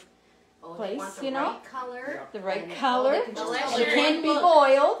perfect place, Want the you know? right color. The right And color. they can just Unless color It you're it. can't be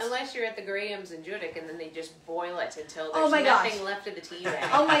boiled. Unless you're at the Graham's in Judic and then they just boil it until Oh there's my nothing gosh. left of the tea bag.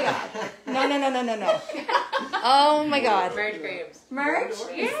 Oh my God. No. Oh my God. Marriage Graham's. March? Is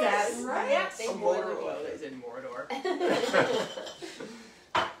Yes. that right? Yes. They A boil Mordor it. oil is in Mordor.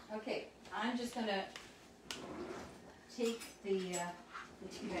 Okay, I'm just gonna take the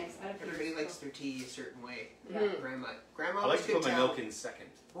tea bags out of Everybody here. likes their tea a certain way. Mhm. Grandma I like always to could put my tell. milk in second.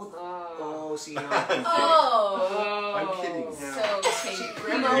 Oh, see, no. Oh. I'm kidding. So She, tasty.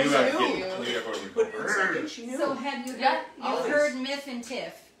 Grandma You have always to knew. get- you have to Put it in second, she knew. So have you Yeah, heard, you've always. heard Miff and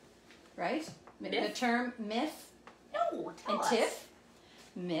Tiff, right? The Miff? term Miff No, tell and us. Tiff.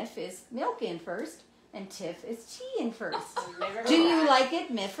 Miff is milk in first and Tiff is tea in first. Never heard Do you that. like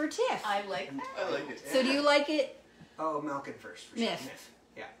it Miff or Tiff? I like that. I like it. So do you like it Oh, milk in first. For sure. Miff.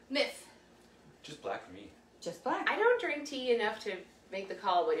 Yeah. Myth. Just black for me. just black? I don't drink tea enough to make the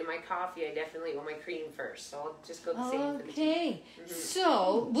call, but in my coffee, I definitely want my cream first. So I'll just go the same for the tea. Okay,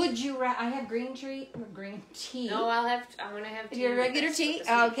 so would you I have green tea. No, I'm gonna have tea. Your with regular this, tea? with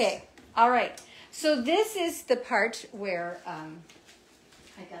the sweets. Okay. All right. So this is the part where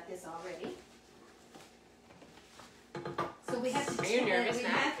I got this already. So we have to Are you nervous, we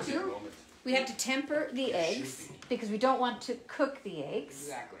Matt? have Good to moment. we have to temper the eggs because we don't want to cook the eggs.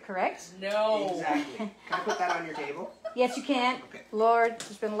 Exactly. Correct? No. Exactly. Can I put that on your table? Yes, you can. Okay. Lord,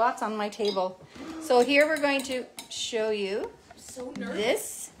 there's been lots on my table. So here we're going to show you So nervous.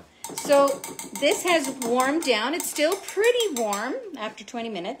 this. So this has warmed down. It's still pretty warm after 20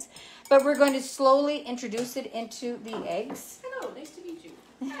 minutes, but we're going to slowly introduce it into the eggs. Hello, nice to meet you.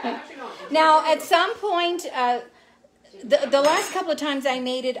 How's it going? Now, at some point, the last couple of times I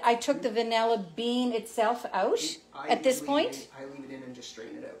made it, I took the vanilla bean itself out. At this point, I leave it in and just strain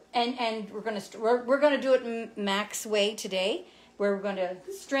it out. and we're gonna do it Mac's way today, where we're going to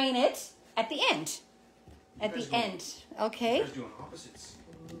strain it at the end. At the end, okay. You guys doing opposites.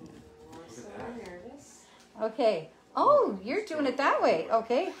 Look at that. Nervous. Okay. Oh, you're doing it that way.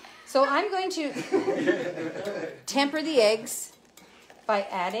 Okay. So I'm going to temper the eggs by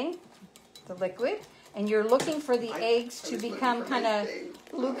adding the liquid, and you're looking for the eggs to become kind of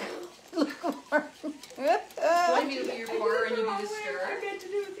lukewarm. Want me to be your pourer and you do the stir?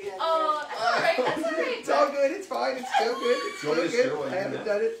 Oh, that's all right. That's all right. It's all good. It's fine. It's still good. It's Do you want still me to stir good. while I you do haven't that?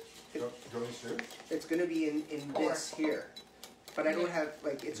 done it. Do you want me to stir? It's gonna be in this here, but I don't have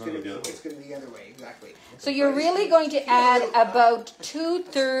like it's It's gonna gonna be be the other way. it's gonna be the other way exactly. So you're really going to add about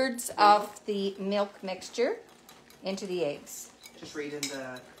 2/3 of the milk mixture into the eggs. Just right in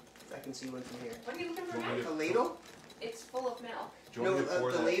the. I can see what's in here. What are you looking for? Do you want me Matt? A ladle? It's full of milk. Do you want me to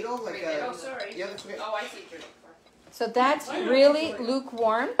pour the that? ladle like Wait, a. oh, sorry. Yeah, that's okay. Oh, I see what you're looking for. So that's really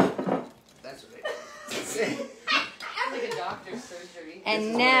lukewarm. That's what I did. Like a doctor's surgery.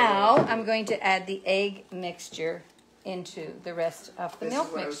 And now I'm going to add the egg mixture into the rest of the This so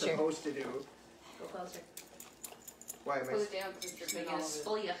is what I was mixture. supposed to do. Go closer. Why am I? Pull it down because it's making a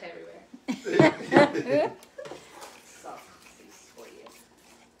spoliach everywhere. So, see spoliach.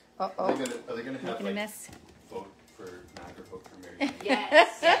 Uh-oh. Are they gonna have Making a like mess. vote for Mac or vote for Mary?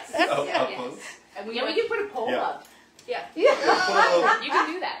 Yes, yes, Oh, yes. upvotes? And we can put a poll Yeah. up. Yeah. Oh, You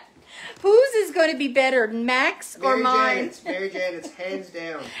can do that. Whose is going to be better, Mac's or Mary mine? Janet's. Mary Janet's hands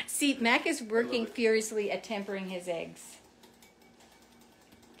down. See, Mac is working furiously at tempering his eggs.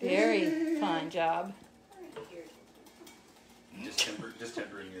 Very fine job. just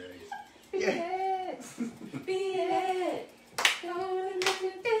tempering your eggs. Yeah. Beat it. I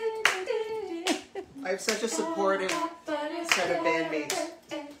have such a supportive set of bandmates.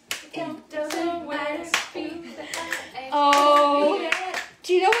 Oh,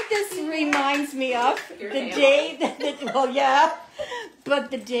 do you know what this reminds me of? The day that, well, yeah, but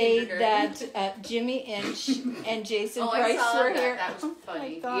the day that Jimmy and Jason Price were here. That was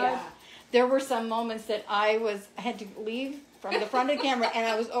funny. God. Yeah. There were some moments that I had to leave from the front of the camera, and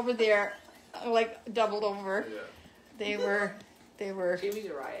I was over there, like doubled over. Yeah. They were Jimmy's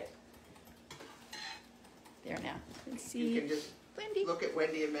a riot. there now. Let's You see, can just Wendy. look at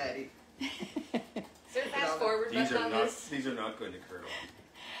Wendy and Maddie. Is there a fast forward button on this? These are not going to curdle.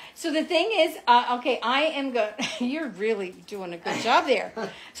 So the thing is, okay, I am going. You're really doing a good job there.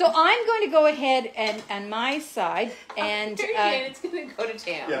 So I'm going to go ahead and on my side, and It's gonna go to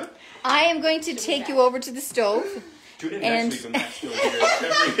town. Yeah. I am going to take you over to the stove. Tune in And- next week when Matt's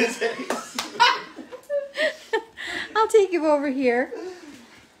still here. Every day. I'll take you over here,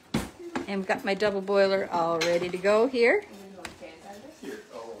 and we've got my double boiler all ready to go here. Here.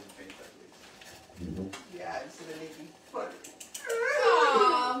 Oh, fantastic. Yeah, instead of making fun.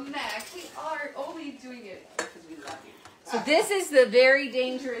 Oh, Mac, we are only doing it because we love you. So this is the very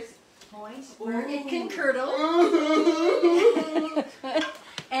dangerous point where it can curdle.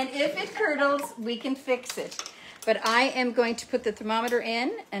 And if it curdles, we can fix it. But I am going to put the thermometer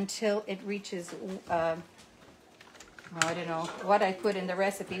in until it reaches, I don't know what I put in the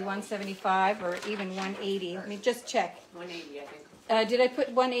recipe, 175 or even 180. Let me just check. 180, I think. Did I put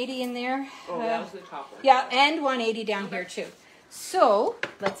 180 in there? Oh, that was the top one. Yeah, and 180 down here too. So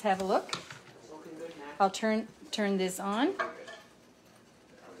let's have a look. Looking good, Mac. I'll turn this on.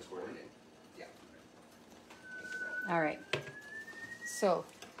 Yeah. All right. So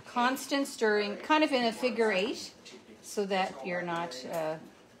constant stirring, kind of in a figure 8, so that you're not.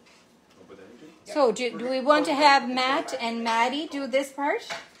 So do we want to have Matt and Maddie do this part?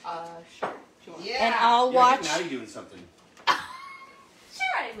 Sure. Sure. Yeah. And I'll Yeah, watch. get Maddie doing something.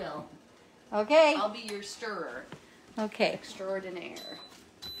 Sure, I will. Okay. I'll be your stirrer Okay. extraordinaire.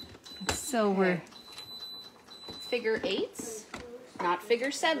 So we're. Figure 8s, not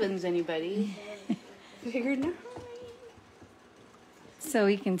figure 7s, anybody. Figure 9. So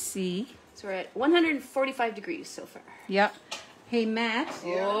you can see. So we're at 145 degrees so far. Yep. Hey Matt,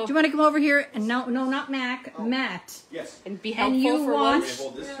 Yeah. do you want to come over here? No, not Mac. Matt. Yes. And be And helpful you for want- once.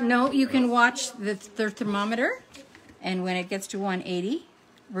 Hold this. No, you can watch the thermometer, and when it gets to 180,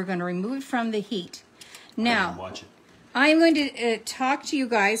 we're going to remove it from the heat. Now, Watch it. I'm going to talk to you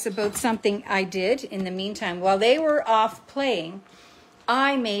guys about something I did in the meantime. While they were off playing,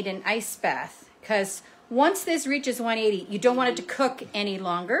 I made an ice bath, because once this reaches 180, you don't want it to cook any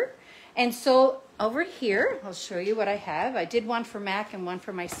longer. And so over here, I'll show you what I have. I did one for Mac and one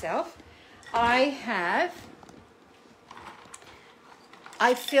for myself. I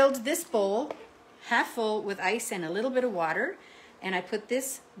filled this bowl half full with ice and a little bit of water, and I put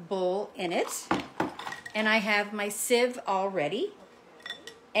this bowl in it. And I have my sieve all ready.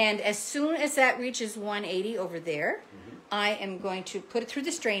 And as soon as that reaches 180 over there, I am going to put it through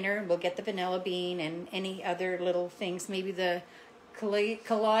the strainer. We'll get the vanilla bean and any other little things, maybe the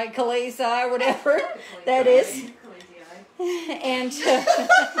kalisa or whatever that is. And,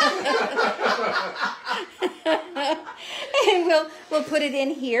 and we'll put it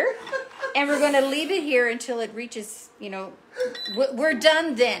in here. And we're going to leave it here until it reaches, we're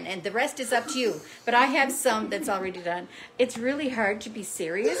done then, and the rest is up to you. But I have some that's already done. It's really hard to be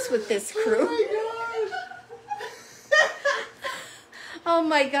serious with this crew. Oh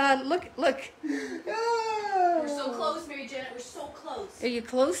my God, look. We're so close, Mary Janet. We're so close. Are you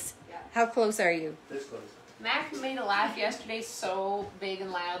close? Yeah. How close are you? This close. Mac made a laugh yesterday so big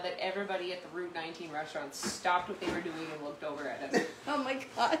and loud that everybody at the Route 19 restaurant stopped what they were doing and looked over at him. Oh my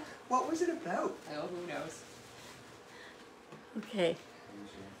God. What was it about? Oh, who knows? Okay.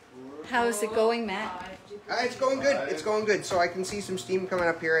 How is it going, Matt? It's going good. It's going good. So I can see some steam coming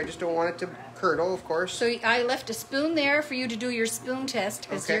up here. I just don't want it to curdle, of course. So I left a spoon there for you to do your spoon test,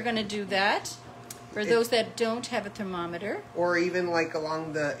 because Okay. you're going to do that. For those that don't have a thermometer. Or even like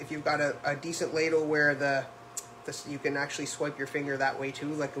along the, if you've got a decent ladle where you can actually swipe your finger that way too,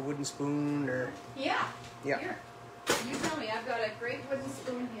 like a wooden spoon or. Yeah. Yeah. Here. You tell me. I've got a great wooden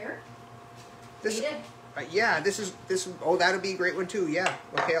spoon here. This, Need it? yeah, this. Oh, that'd be a great one too. Yeah.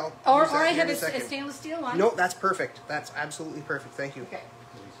 Okay, I'll. Or use that I here have in a second. stainless steel one. No, that's perfect. That's absolutely perfect. Thank you. Okay.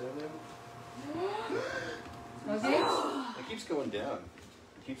 It Okay. keeps going down.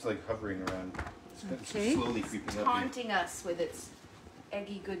 It keeps like hovering around. It's Okay. slowly creeping up. Haunting us with its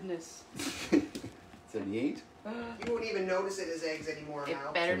eggy goodness. 78. You won't even notice it as eggs anymore It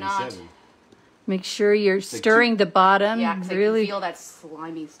now. better not. 77. Make sure you're stirring the bottom. Yeah, because I really. can feel that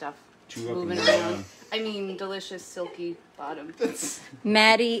slimy stuff Two up moving and around. down. I mean, delicious, silky bottom.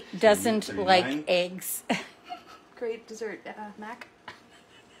 Maddie doesn't 39? like eggs. Great dessert, Mac.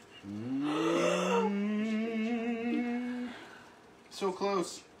 So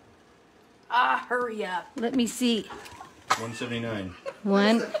close. Ah, hurry up. Let me see. 179.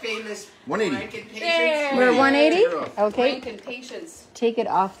 One. The famous 180. Rankin patience. There. We're 180. Take it off. Okay. Rankin patience. Take it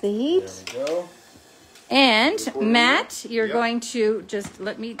off the heat. There we go. And Matt, you're Yep. going to just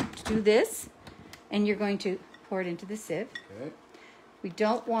let me do this, and you're going to pour it into the sieve. Okay. We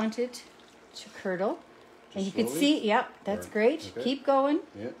don't want it to curdle. And you can slowly? see, yep, that's Or- great. okay. Keep going.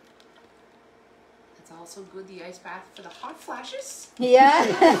 Yeah. It's also good, the ice bath for the hot flashes. Yeah.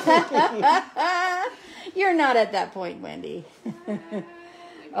 You're not at that point, Wendy.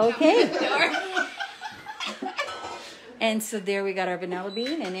 Okay. And so there we got our vanilla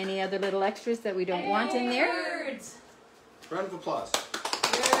bean and any other little extras that we don't want in there. Birds. Round of applause.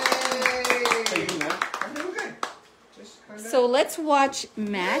 Yay! How you doing, man? I'm doing good. Just kind of. So let's watch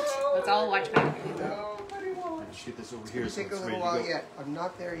Matt. Let's all watch Mac. Nobody wants. Just get this over It's here. gonna So take a it's little ready to while go. yet. I'm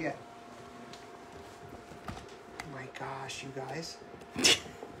not there yet. Oh my gosh, you guys.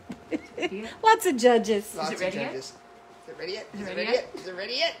 Lots of judges. Lots ready of yet? judges. Is it ready yet? Is it ready ready yet? yet? Is it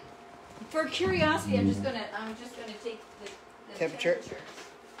ready yet? For curiosity, I'm just gonna take the Temperature.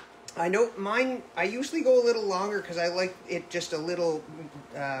 I know mine, I usually go a little longer because I like it just a little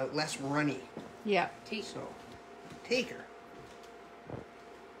less runny. Yeah. So, take her.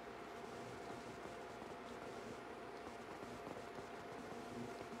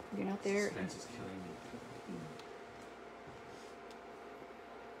 You're not there. Suspense is killing me.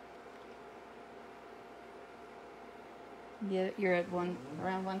 Yeah, you're at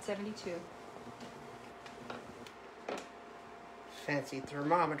around 172. Fancy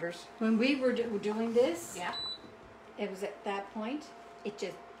thermometers. When we were doing this, Yeah. it was at that point, it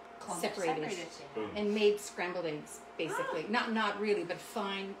just separated Boom. and made scrambled eggs, basically. Not really, but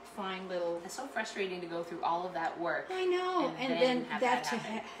fine little. It's so frustrating to go through all of that work. I know, And and then then have that that to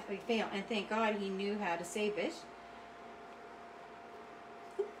happen. fail. And thank God he knew how to save it.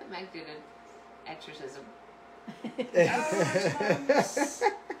 Mac did an exorcism. Damn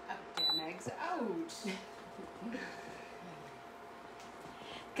eggs out.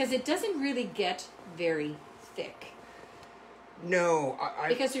 Because it doesn't really get very thick. No, I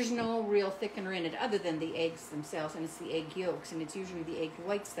Because there's no real thickener in it other than the eggs themselves, and it's the egg yolks, and it's usually the egg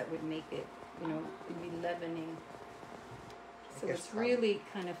whites that would make it, be leavening. So guess it's really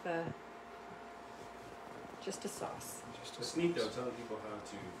kind of just a sauce. It's neat though, telling people how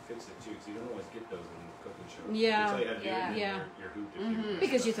to fix it too, because you don't always get those in cooking shows. Yeah, They tell you how to do yeah. it in Yeah. your hoop if you mess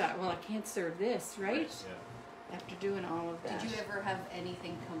Because you up. thought, well, I can't serve this, right? Yeah. After doing all of that. Did you ever have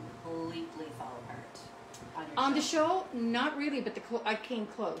anything completely fall apart on your On the show? show, not really, but I came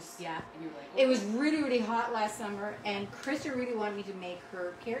close. Yeah, and you were like, It was really, really hot last summer, and Krista really wanted me to make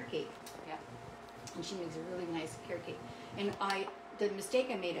her carrot cake. Yeah. And she makes a really nice carrot cake. And the mistake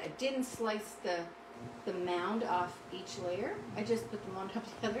I made, I didn't slice the mound off each layer. I just put them on top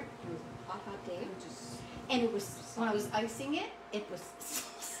together. It was a hot day. And it was, when I was icing it, it was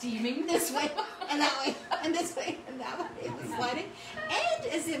steaming this way, and that way, and this way, and that way. It was sliding. And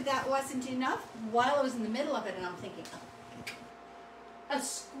as if that wasn't enough, while I was in the middle of it, and I'm thinking, a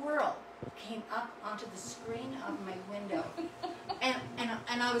squirrel came up onto the screen of my window.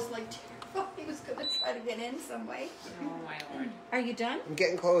 And I was like, terrified he was going to try to get in some way. Oh my lord. Are you done? I'm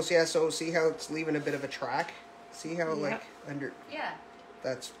getting close. Yeah. So see how it's leaving a bit of a track. See how Yep. like under. Yeah.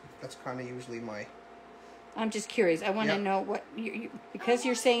 That's kind of usually my. I'm just curious. I want to Yep. know what because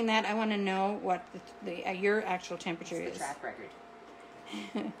you're saying that. I want to know what your actual temperature It's is. the track record.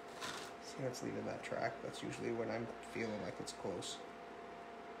 See how it's leaving that track. That's usually when I'm feeling like it's close.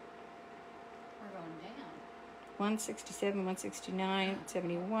 we're going down. 167, 169,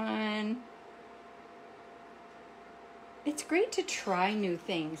 71. It's great to try new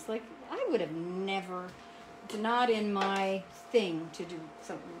things. Like I would have never, not in my thing to do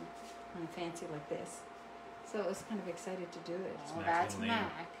something fancy like this. So I was kind of excited to do it. Oh, Mac's that's little name.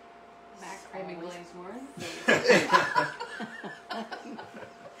 Mac. Mac Crème Anglaise Morin.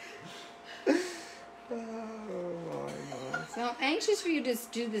 Oh my God. So I'm anxious for you to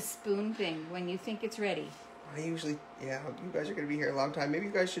do the spoon thing when you think it's ready. I usually, yeah. You guys are gonna be here a long time. Maybe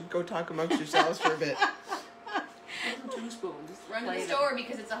you guys should go talk amongst yourselves for a bit. 2 spoons. Run to Play the them. store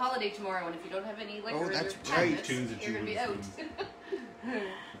because it's a holiday tomorrow, and if you don't have any liquor Oh, in your that's cabinets, Tunes and you're gonna be tunes out. and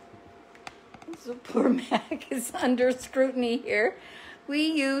So poor Mac is under scrutiny here. We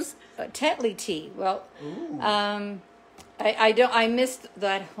use Tetley tea. Well, Ooh. I missed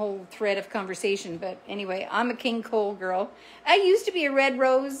that whole thread of conversation, but anyway, I'm a King Cole girl. I used to be a Red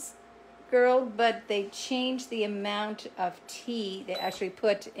Rose girl, but they changed the amount of tea they actually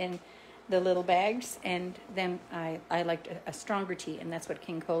put in the little bags, and then I liked a stronger tea, and that's what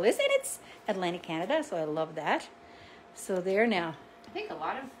King Cole is, and it's Atlantic Canada, so I love that. So there now. I think a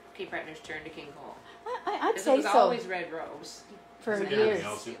lot of Cape Bretoners turn to King Cole. I'd 'Cause say it was so. always Red Rose. For Is it years. anything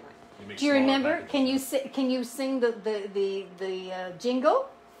else you make Do you smaller remember? packages? Can you sing the jingle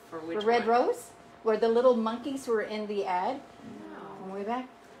For for which Red one? Rose, where the little monkeys were in the ad? No. Way back.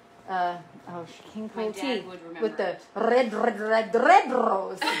 King My Cole dad tea would remember with the it. red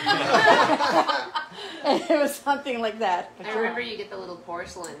rose. And it was something like that. I remember you get the little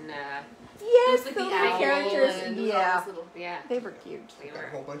porcelain. Yes, like the the little owl characters. and all Yeah, those little, yeah. they were cute. They Got a were.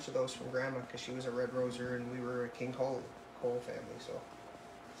 whole bunch of those from Grandma because she was a Red Roser and we were a King Cole family, so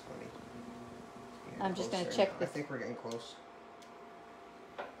it's funny. Getting I'm just close gonna there check now. this. I think we're getting close.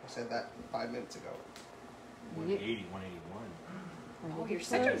 I said that 5 minutes ago. 180, 181. Oh, you're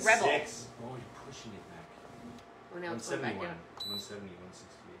such a Close. rebel. 6. Oh, you're pushing it back. Well, now it's going back 171. down. 170,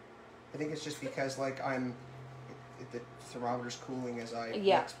 168. I think it's just because like the thermometer's cooling as I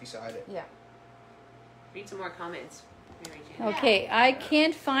Yeah. mix beside it. Yeah. Read some more comments. Mary Jane. Okay, I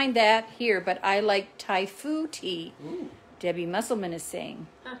can't find that here, but I like Thai Fu tea. Ooh, Debbie Musselman is saying.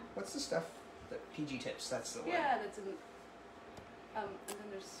 what's the stuff? The PG Tips. That's the one. Yeah, that's an. And then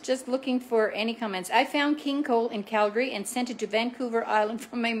there's. Just looking for any comments. I found King Cole in Calgary and sent it to Vancouver Island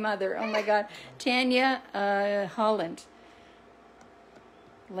from my mother. Oh my God. Tanya Holland.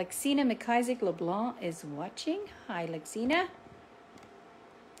 Lexina MacIsaac LeBlanc is watching. Hi, Lexina.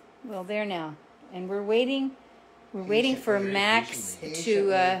 Well, there now. And we're waiting. We're waiting for Patiently, Max patiently.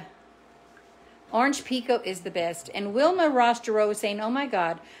 to... Orange Pico is the best. And Wilma Rostero is saying, oh my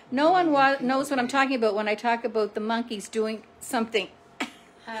God, no one knows what I'm talking about when I talk about the monkeys doing something.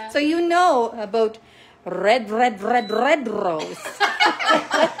 So you know about red rose.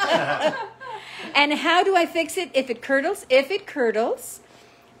 And how do I fix it if it curdles? If it curdles,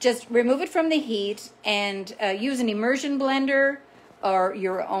 just remove it from the heat and use an immersion blender or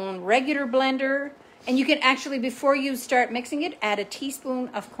your own regular blender. And you can actually, before you start mixing it, add a teaspoon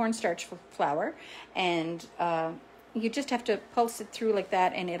of cornstarch flour. And you just have to pulse it through like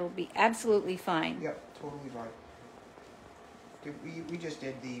that and it'll be absolutely fine. Yep, totally fine. We just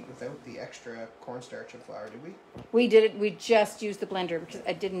did without the extra cornstarch and flour, did we? We did it. We just used the blender because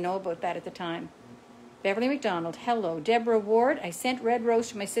I didn't know about that at the time. Beverly McDonald, hello. Deborah Ward, I sent Red Rose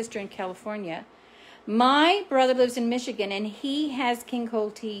to my sister in California. My brother lives in Michigan and he has King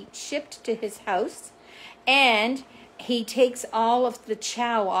Cole tea shipped to his house and he takes all of the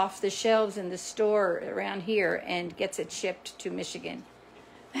chow off the shelves in the store around here and gets it shipped to Michigan.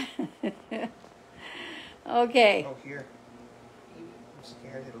 Okay. Oh, here. I'm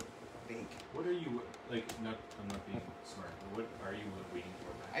scared it'll bake. What are you, like, I'm not being smart, but what are you waiting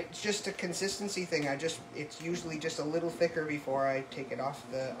for? It's just a consistency thing. It's usually just a little thicker before I take it off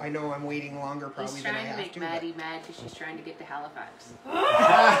the. I know I'm waiting longer probably He's than I trying to have make to. Maddie mad because she's trying to get to Halifax.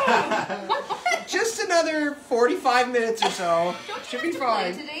 But just another 45 minutes or so. Should be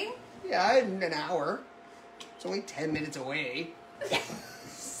fine. Today? Yeah, in an hour. It's only 10 minutes away.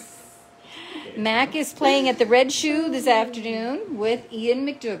 Mac is playing at the Red Shoe this afternoon with Ian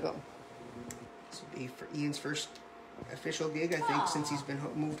McDougall. This will be for Ian's first official gig, I think, since he's been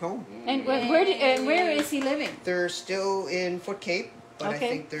moved home. And where is he living? They're still in Foot Cape, but Okay. I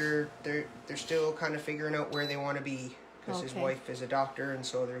think they're still kind of figuring out where they want to be because his Okay. wife is a doctor, and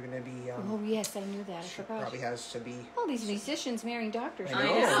so they're going to be. Oh yes, I knew that. I She forgot. probably has to be. All these musicians marrying doctors. I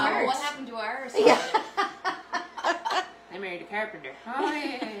know. Oh, what happened to ours? Yeah. I married a carpenter. Oh,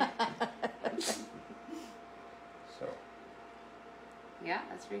 yeah. So Yeah,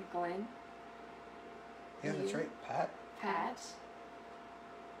 that's right, Glenn. yeah, that's right, Pat. Pat.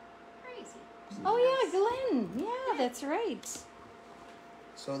 Crazy. Oh yeah, Glenn. Yeah, that's right.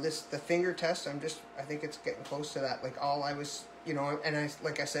 So the finger test, I think it's getting close to that. Like all I was, and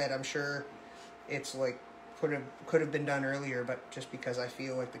like I said, I'm sure it's like could have been done earlier, but just because I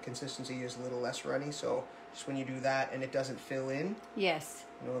feel like the consistency is a little less runny, so just when you do that and it doesn't fill in, Yes.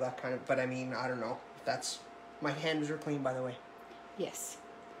 that kind of. But I mean, I don't know. That's my hands are clean, by the way. Yes.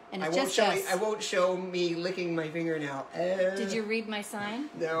 And I it's won't just show. us. I won't show me licking my fingernail. Did you read my sign?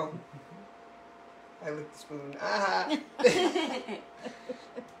 No. I licked the spoon. Ah. Are you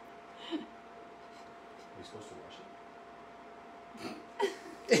supposed to wash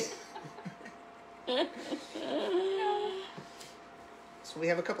it? So we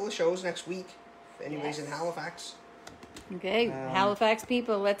have a couple of shows next week. If anybody's in Halifax. Okay, Halifax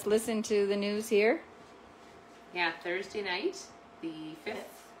people, let's listen to the news here. Yeah, Thursday night, the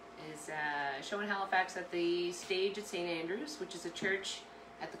 5th, is a show in Halifax at the stage at St. Andrews, which is a church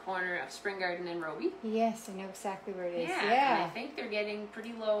at the corner of Spring Garden and Roby. Yes, I know exactly where it is. And Yeah. I think they're getting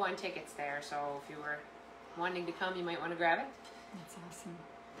pretty low on tickets there, so if you were wanting to come, you might want to grab it. That's awesome.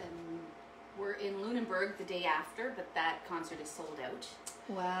 Then we're in Lunenburg the day after, but that concert is sold out.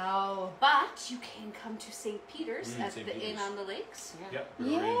 Wow. But you can come to St. Peter's at St. the Inn Peter's. on the Lakes. Yeah. Yep.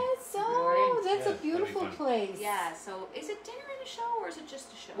 Yes. Oh, Brilliant. that's Yeah, a that'd be beautiful fun. place. Yeah, so is it dinner and a show or is it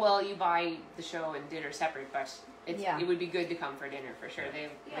just a show? Well, you buy the show and dinner separate, but Yeah. it would be good to come for dinner for sure. They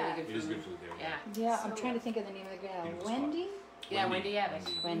have Yeah. really good It food. is good food there. Yeah. Yeah, I'm So- trying to think of the name of the gal. Beautiful spot. Wendy? Yeah, Wendy Abbott.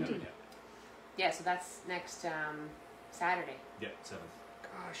 Wendy. Yeah, Yeah, so that's next Saturday. yeah. 7th.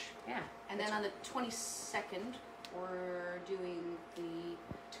 Gosh. Yeah. And then on the 22nd, we're doing the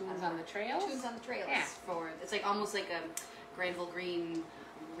Tunes on the Trails. Tunes on the Trails. Yeah. It's like almost like a Granville Green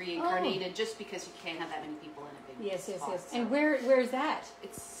reincarnated, just because you can't have that many people in a big Yes, yes, spot, yes. so- And where's that?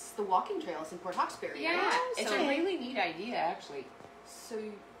 It's the walking trails in Port Hawkesbury. Yeah, right? it's so, a really neat idea actually. so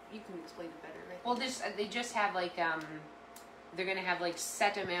you can explain it better, right? Well, they just have like they're gonna have like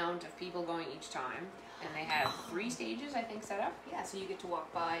set amount of people going each time, and they have 3 stages I think set up. Yeah, so you get to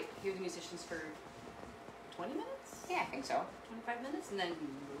walk by, hear the musicians for 20 minutes? Yeah, I think so. 25 minutes, and then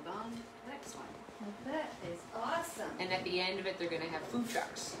move on to the next one. Well, that is awesome. And at the end of it, they're gonna have food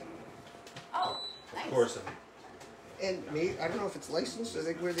trucks. Oh, nice. Of course. And I don't know if it's licensed.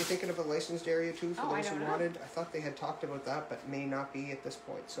 Were they thinking of a licensed area too for Oh, I those who don't know. wanted? I thought they had talked about that, but may not be at this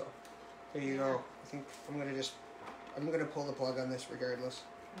point. So there you go. I think I'm gonna pull the plug on this regardless.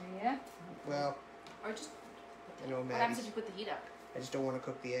 Yeah. Well, Or just, I know what happens Maddie. if you put the heat up? I just don't want to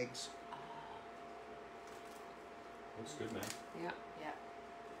cook the eggs. Looks good, man. Yeah. Yeah.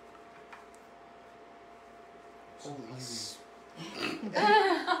 Holy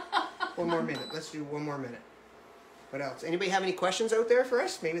One more minute. Let's do one more minute. What else? Anybody have any questions out there for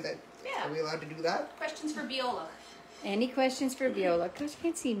us? Maybe that. Yeah. Are we allowed to do that? Questions for Beòlach. Any questions for Beòlach? Gosh, I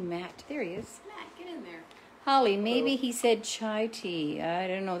can't see Matt. There he is. Matt, get in there. Holly, maybe he said chai tea. I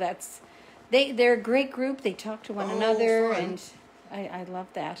don't know. They're a great group. They talk to one Oh, another, fun. and I love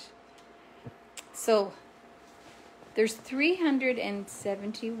that. So there's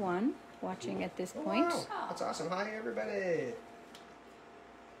 371 watching at this point. Wow, that's awesome. Hi, everybody.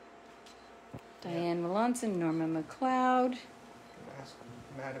 Diane Melanson, Norma McLeod. Ask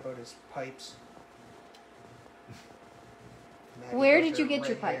Matt about his pipes. Maddie Where about did you her get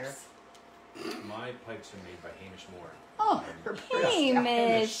your red hair. pipes? My pipes are made by Hamish Moore. Oh,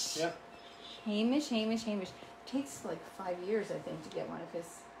 Hamish. Yeah. Hamish. Takes like 5 years, I think, to get one of his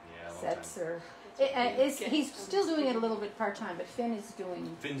Yeah, a long sets. time. Or he's still doing it a little bit part time, but Finn is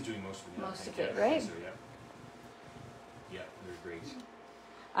doing. Finn's doing most of it. Most I think, of it, yeah, I think right? So, yeah. Yeah, they're great.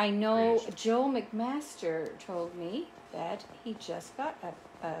 I know Great. Joe McMaster told me that he just got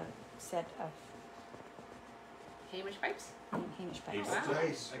a set of Hamish pipes. Hamish pipes. Wow.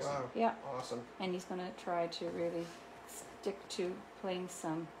 Nice. Excellent. Wow. Yeah, Awesome. and he's going to try to really stick to playing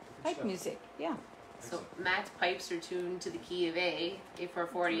some pipe stuff. music. Yeah. So Excellent. Matt's pipes are tuned to the key of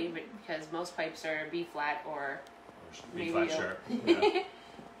A440, but because most pipes are B flat or Or B Maybe flat you'll- sharp. Yeah.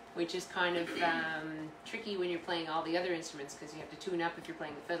 which is kind of tricky when you're playing all the other instruments because you have to tune up if you're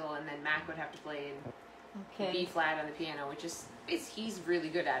playing the fiddle, and then Mac would have to play in B Okay. flat on the piano, which is he's really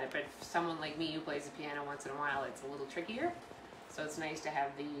good at it. But for someone like me who plays the piano once in a while, it's a little trickier. So it's nice to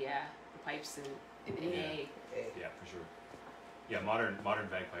have the pipes in A. Hey. Yeah, for sure. Yeah, modern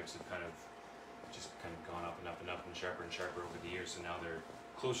bagpipes have kind of gone up and up and up and sharper over the years. So now they're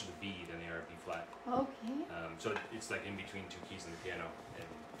closer to B than they are B flat. Okay. So it's like in between 2 keys in the piano, and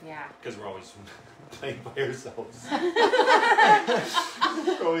Yeah. because we're always playing by ourselves,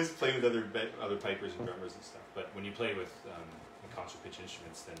 we're always playing with other pipers and drummers and stuff. But when you play with concert pitch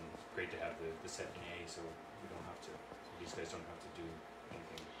instruments, then it's great to have the set in A, so we don't have to. These guys don't have to do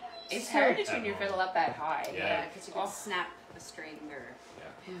anything. It's hard to tune your At all. fiddle up that high. Yeah. Yeah, because you can Oh. snap a string or...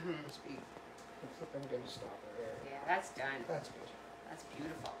 Yeah. Must be. I'm going to stop her there. Yeah, that's done. That's good. That's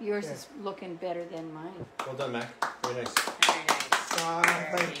beautiful. Yours Yeah. is looking better than mine. Well done, Mac. Very nice. Very nice.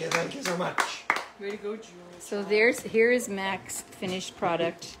 Thank you so much. Way to go, Julie. So here is Mac's finished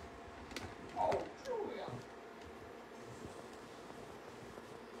product.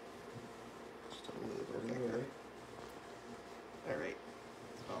 Just a little bit. All right.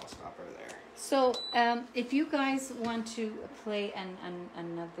 I'll stop her there. So if you guys want to play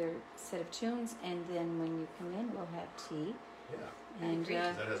another set of tunes, and then when you come in, we'll have tea. Yeah. And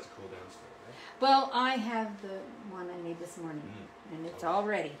That has to cool down still, right? well, I have the one I made this morning, and it's all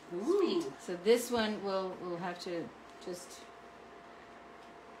ready. Ooh. So this one we'll have to just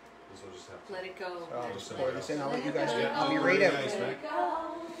This will just have to. Let it go. So I'll Let just it pour go. this in. I'll let you guys do it. Yeah, I'll be oh, right really out. nice, Mac.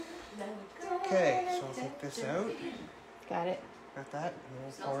 Okay, so I'll take this out. Got it. Got that. And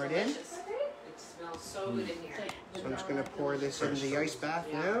we'll Smells pour it in. delicious. It smells so good in here. So I'm just going to pour this in the ice bath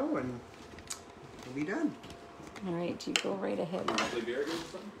now, and we'll be done. All right, you go right ahead. Play beer again or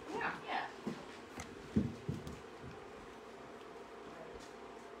something? Yeah.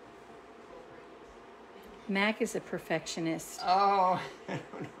 Mac is a perfectionist Oh, I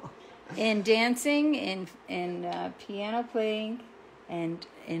don't know. in dancing, in piano playing, and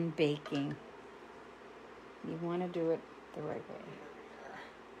in baking. You want to do it the right way.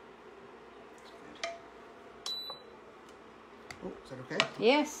 Oh, is that okay?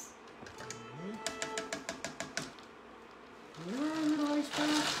 Yes. Little ice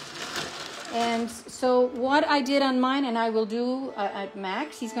bath. And so what I did on mine, and I will do at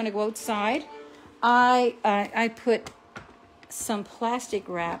Max, he's going to go outside. I put some plastic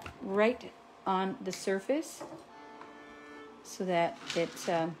wrap right on the surface so that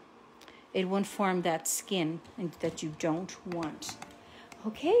it won't form that skin that you don't want.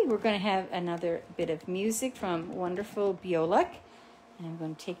 Okay, we're going to have another bit of music from wonderful Beòlach. And I'm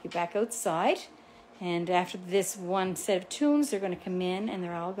going to take you back outside. And after this one set of tunes, they're going to come in and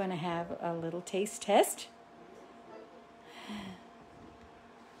they're all going to have a little taste test.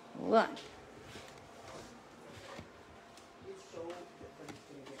 One.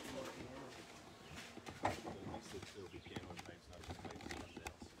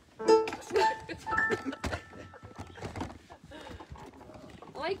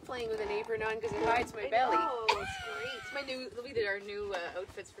 I like playing with an apron on because it hides my belly. Oh, it's great. It's my new. They'll be our new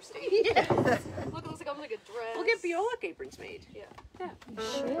outfits for stage. Yes. Look, it looks like I'm like a dress. We'll get Beòlach aprons made. Yeah. You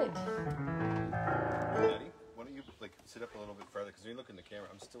should. Daddy, why don't you like sit up a little bit further? Because when you look in the camera,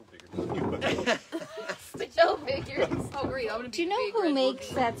 I'm still bigger than you. Still figures. Oh, great. I'm gonna be Do you know big who red makes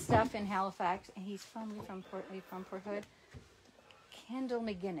boogie. that stuff in Halifax? He's from Port Hood. Kendall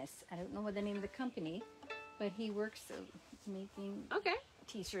McGuinness. I don't know what the name of the company, but he works making Okay.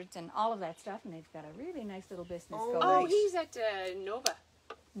 T-shirts and all of that stuff, and they've got a really nice little business Oh, going. Oh, Nice. he's at Nova.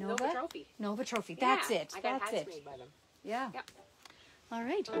 Nova Trophy. Nova Trophy. That's Yeah, it. I got That's hats it. made by them. Yeah. Yep. All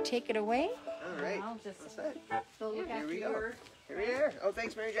right, you take it away. All right. I'll just What's that? go look Here after we go. your. Here we are. Oh,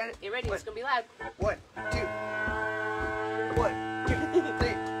 thanks, Mary Janet. Get ready. It's gonna be loud. 1, 2. 1, 2,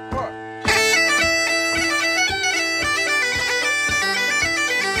 3, 4.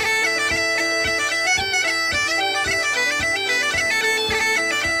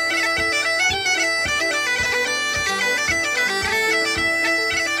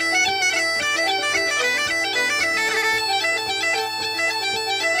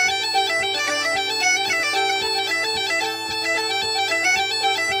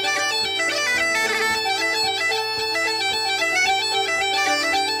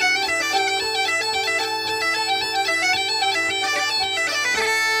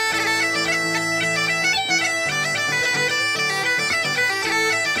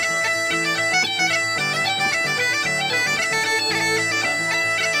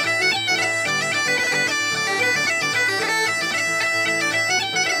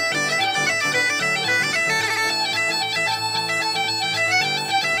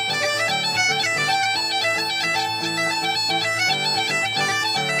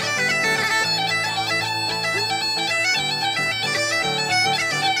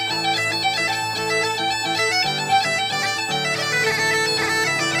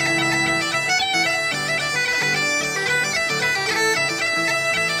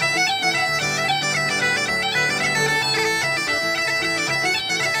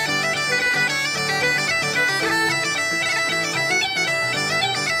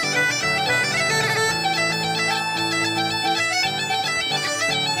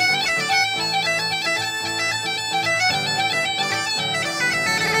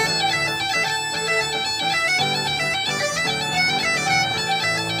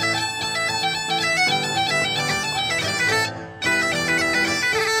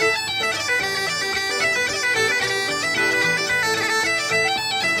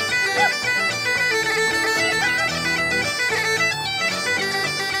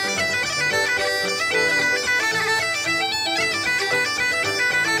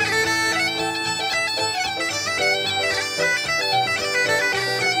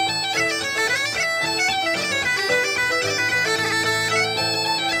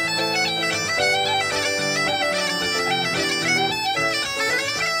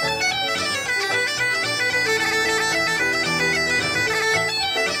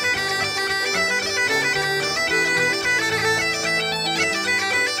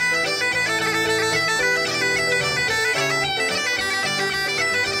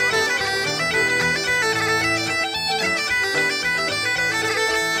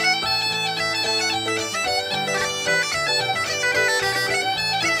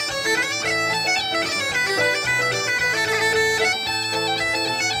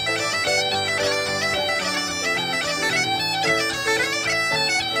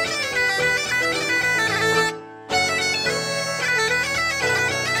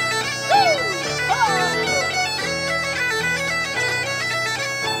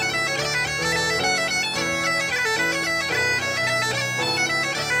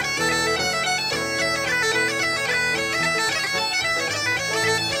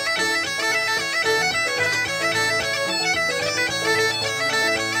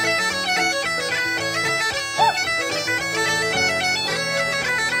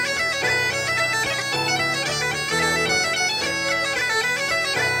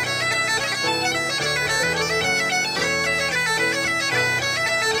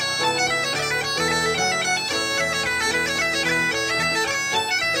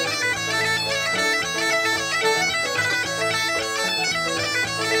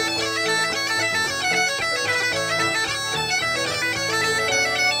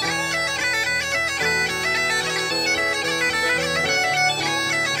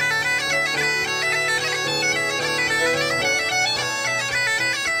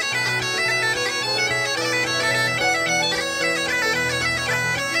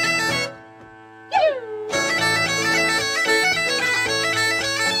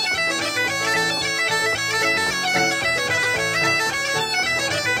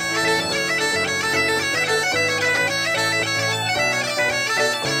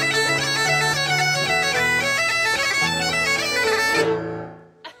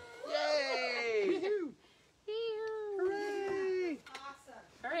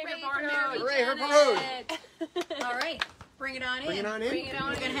 Hooray for Janet. All right, bring it on in. Bring it on in. Bring it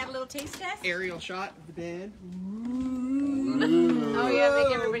on. We're gonna have a little taste test. Aerial shot of the band. Oh yeah,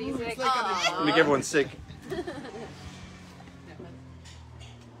 make everybody sick. Make everyone sick.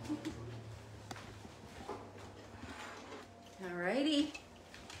 All righty.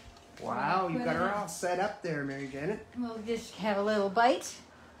 Wow, you got her all set up there, Mary Janet. We'll just have a little bite.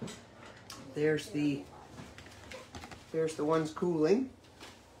 There's the ones cooling.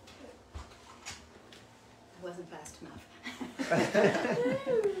 It wasn't fast enough.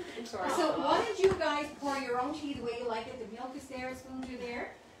 I'm sorry. So why don't you guys pour your own tea the way you like it? The milk is there, spoons are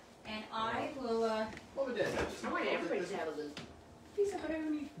there, and I will. What would that? I want everybody to have a little piece of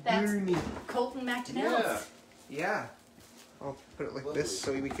brownie. That's Colton McDonald's. Yeah. I'll put it like this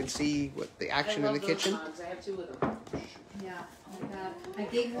so we can see what the action in the kitchen. I have 2 of them. Yeah. I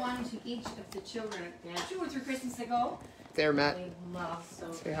gave one to each of the children 2 or 3 Christmases ago. There, Matt. They love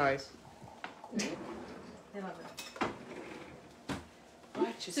so. Say hi. They love it.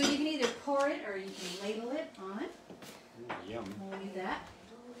 So you can either pour it or you can ladle it on. Yum. We'll leave that.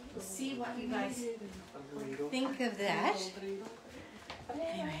 We'll see what you guys think of that.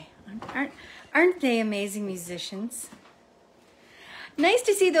 Anyway, aren't they amazing musicians? Nice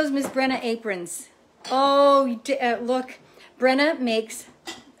to see those Miss Brenna aprons. Oh, look, Brenna makes.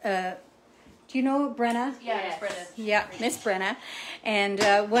 Do you know Brenna? Yeah, it's Brenda. Yeah, Miss Brenna. And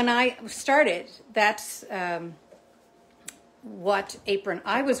when I started, that's what apron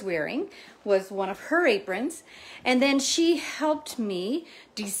I was wearing, was one of her aprons. And then she helped me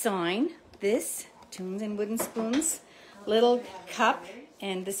design this Tunes and Wooden Spoons little cup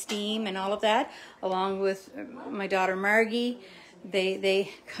and the steam and all of that, along with my daughter Mairi.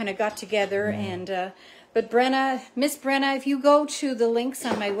 They kind of got together and but Brenna, Miss Brenna, if you go to the links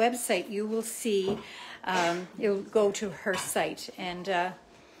on my website, you will see, you'll go to her site. And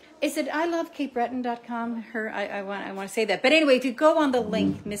is it ilovecapebreton.com? I want to say that. But anyway, if you go on the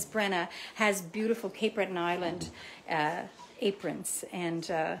link, Miss Brenna has beautiful Cape Breton Island aprons. And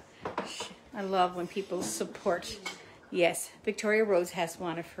I love when people support. Yes, Victoria Rose has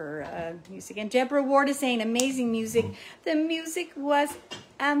one of her music. And Deborah Ward is saying amazing music. The music was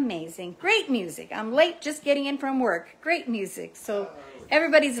amazing. Great music. I'm late just getting in from work. Great music. So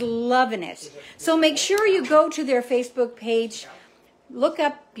everybody's loving it. So make sure you go to their Facebook page. Look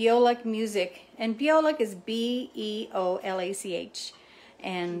up Beòlach Music. And Beòlach is Beolach.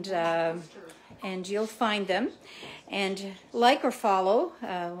 And you'll find them. And like or follow,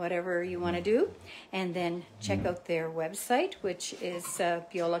 whatever you want to do. And then check out their website, which is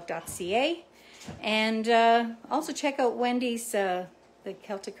beolach.ca. And also check out Wendy's The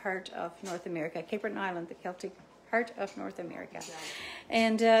Celtic Heart of North America. Cape Breton Island, The Celtic Heart of North America.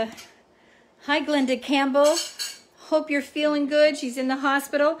 And hi, Glenda Campbell. Hope you're feeling good. She's in the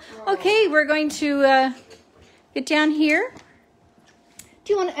hospital. Okay, we're going to get down here.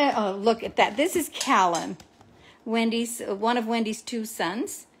 Do you want to oh, look at that? This is Callum. Wendy's one of Wendy's 2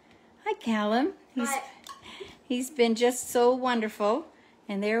 sons. Hi, Callum. He's been just so wonderful,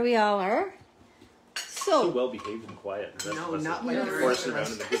 and there we all are. So well behaved and quiet. No, not like the rest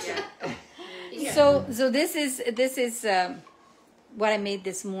rest of of us. So this is what I made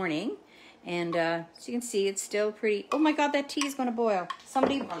this morning, and as you can see, it's still pretty. Oh my God, that tea is going to boil.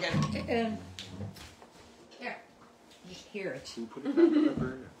 Somebody, here, just hear it. Who put it back on the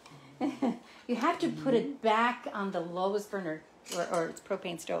burner? You have to put it back on the lowest burner or it's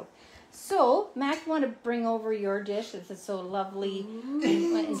propane stove. So, Mac, want to bring over your dish? This is so lovely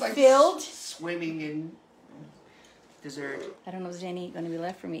and like filled. Swimming in dessert. I don't know if there's any going to be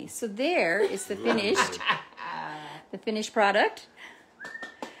left for me. So there is the finished product.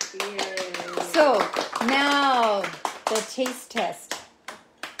 Yay. So now the taste test.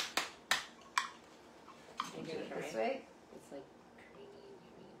 I'm gonna try This it. way. It's like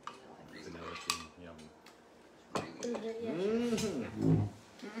creamy. Vanilla tea, yum.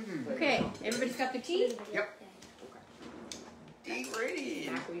 Okay, everybody's got the tea? Yep. Tea ready.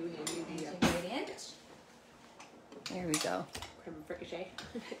 Mac, will you hand me the Right in. There we go. creme fricachet?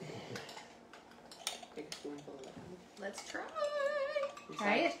 Take a spoonful of that. Let's try.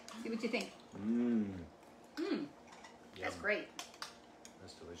 Try it. See what you think. That's great.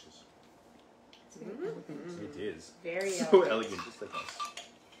 That's delicious. Mm-hmm. It is. Very So elegant, just like us.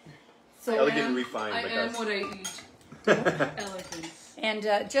 So Elegant and refined I like am us. what I eat. Elegance. And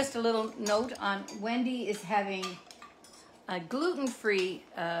just a little note on Wendy is having a gluten-free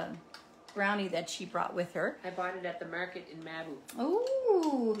brownie that she brought with her. I bought it at the market in Mabu.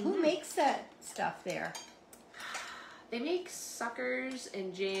 Ooh, who makes that stuff there? They make suckers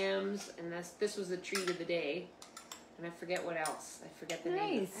and jams, and this was the treat of the day. and I forget what else. I forget the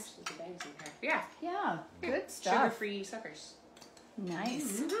name. Nice. Actually, the bag's in here. Yeah. Yeah, good stuff. Sugar-free suckers.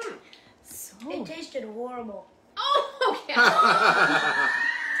 Nice. Mm-hmm. So, It tasted horrible. Oh, okay.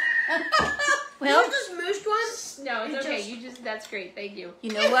 well, Yours is moosed ones? No, it's It okay. just- You just, that's great. Thank you.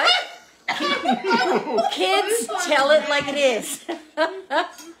 you know what? Kids, tell it like it is.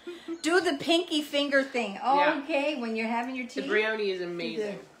 Do the pinky finger thing. Yeah. Okay, when you're having your tea. The brownie is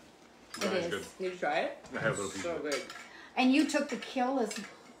amazing. It That's is. good. Need to try it? I have a little piece So of it. good. And you took the Killis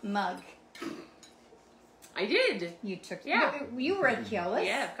mug. I did. You took. Yeah. You were at Killis.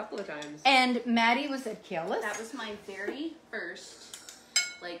 Yeah, a couple of times. And Maddie was at Killis. That was my very first,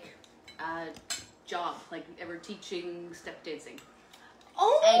 like, job, like, ever teaching step dancing.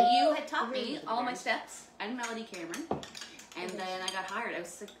 Oh. And you had taught me all my steps and Melody Cameron. And then I got hired. I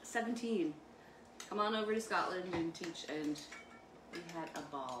was 17. Come on over to Scotland and teach, and we had a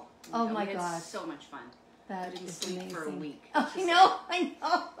ball. Oh We my had God. so much fun. I That didn't is sleep amazing. for a week. Oh, I know. I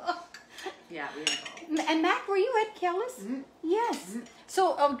know. Yeah, we had a ball. And Mac, were you at Killis? Mhm. Yes.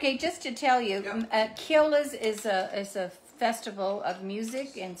 So, okay, just to tell you, Yep. Killis is a festival of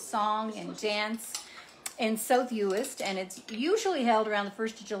music and song and dance in South Uist, and it's usually held around the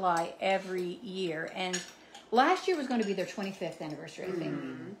 1st of July every year. And last year was going to be their 25th anniversary, I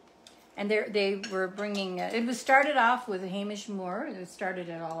think. And they were bringing, it was started off with Hamish Moore. It started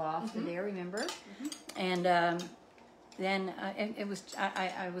it all off there, remember? And then it was,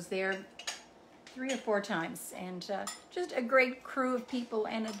 I was there 3 or 4 times, and just a great crew of people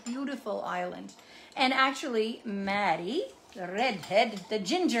and a beautiful island. And actually, Maddie, the redhead, the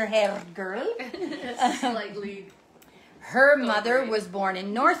ginger-haired girl, Slightly. her mother was born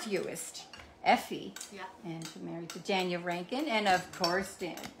in North Uist, Effie, Yeah. and married to Daniel Rankin, and of course,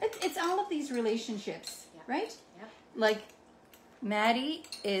 Dan. It's all of these relationships, right? Yep. Like, Maddie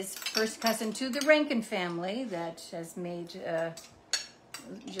is first cousin to the Rankin family that has made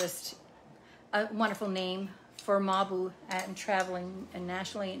just a wonderful name for Mabu and traveling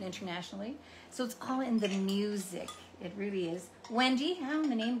nationally and internationally. So it's all in the music. It really is. Wendy, how in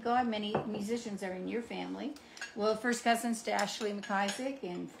the name of God many musicians are in your family? Well, first cousins to Ashley MacIsaac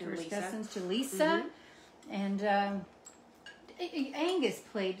and first Lisa. cousins to Lisa. And Angus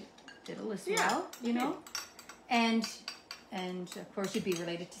played fiddle as well, you know. And of course you'd be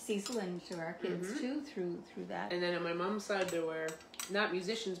related to Cecil and to our kids too through that. And then on my mom's side, there were not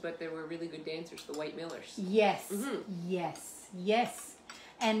musicians, but there were really good dancers, the White Millers. Yes, yes.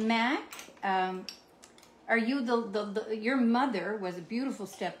 And Mac, are you your mother was a beautiful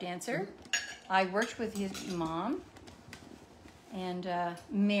step dancer. I worked with his mom and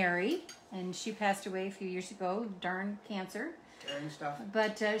Mairi, and she passed away a few years ago, darn cancer. And stuff.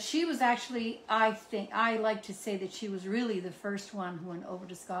 But she was actually, I like to say that she was really the first one who went over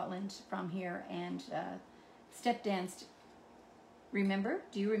to Scotland from here and step danced. Remember?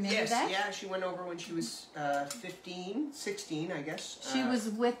 Do you remember Yes, that? yeah, she went over when she was 16, I guess. She was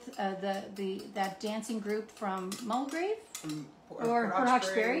with that dancing group from Mulgrave? from or Port Port Hawkesbury,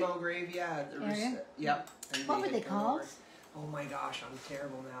 Hawkesbury? Mulgrave, yeah. There was, Area? yep. and What were had they come called? over. Oh my gosh, I'm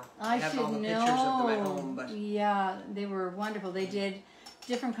terrible now. I have should all the know. pictures of them at home, but Yeah, they were wonderful. They did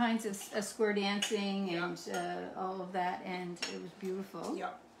different kinds of square dancing and all of that, and it was beautiful.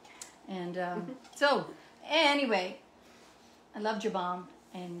 yep. And so, anyway, I loved your mom,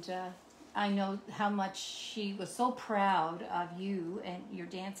 and I know how much she was so proud of you and your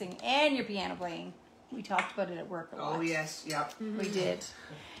dancing and your piano playing. We talked about it at work a lot. Oh yes, yep. We did.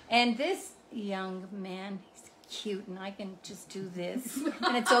 And this young man, he's cute, and I can just do this.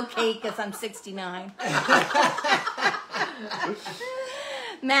 And it's okay because I'm 69.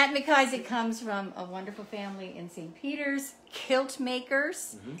 Matt MacIsaac comes from a wonderful family in St. Peter's, kilt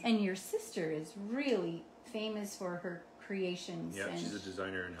makers, and your sister is really famous for her creations. Yeah, and she's a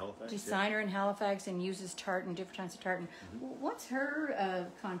designer in Halifax. designer in Halifax and uses tartan, different kinds of tartan. What's her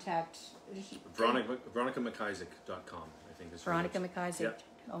contact? Is she- VeronicaMacIsaac.com, I think is her Veronica website. MacIsaac. Yep.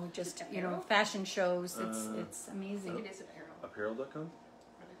 Oh, just fashion shows. It's amazing. It is apparel. Apparel.com?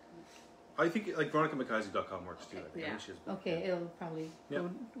 I think like VeronicaMacIsaac.com works too. I think. I Yeah. think she has both. Okay, it'll probably Yep.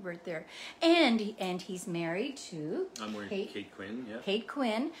 go right there. And he's married to I'm wearing Kate Quinn, yeah. Kate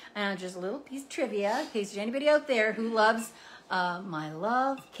Quinn. And just a little piece of trivia, in case there's anybody out there who loves My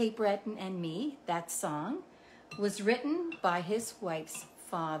Love, Cape Breton and Me, that song was written by his wife's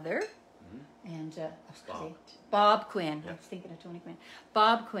father. And Bob Quinn. I was thinking of Tony Quinn.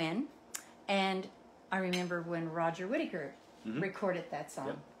 Bob Quinn. And I remember when Roger Whittaker recorded that song.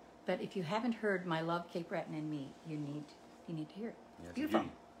 Yep. But if you haven't heard My Love, Cape Breton and Me, you need to hear it. Yeah, it's a Beautiful.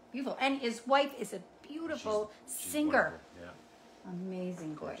 beauty. Beautiful. And his wife is a beautiful She's singer. wonderful, yeah.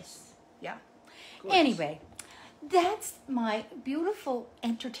 Amazing voice. Yeah. Anyway, that's my beautiful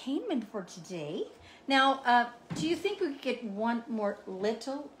entertainment for today. Now, do you think we could get one more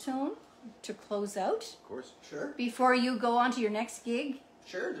little tune to close out Of course. Sure. before you go on to your next gig?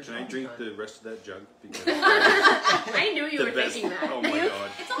 Sure. There's Can I no drink time. the rest of that jug? Because I knew you the were best. thinking that. Oh my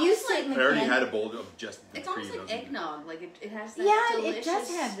god. It's You almost like certainly I already can. had a bowl of just the it's almost cream. like eggnog. Like it has that Yeah, delicious. it does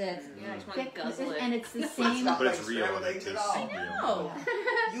have that. Yeah, I just want to guzzle it. And it's the same. Not But it's like real scrambled and it eggs at tastes all. real. No.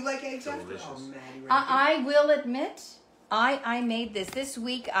 You like eggs after? Delicious. Oh, Maddie, I will admit, I made this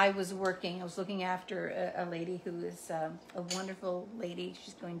week. I was working. I was looking after a lady who is a wonderful lady.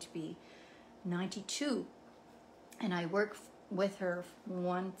 She's going to be 92, and I work with her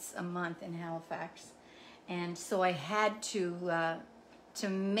once a month in Halifax, and so I had to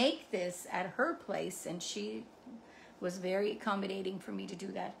make this at her place, and she was very accommodating for me to do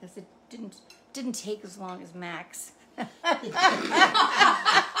that because it didn't take as long as Mac's.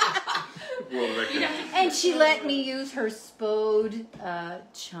 World record. And she let me use her Spode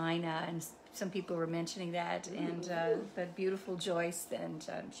china, and some people were mentioning that, and that beautiful Joyce, and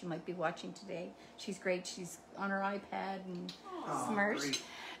she might be watching today. She's great. She's on her iPad and smart. great.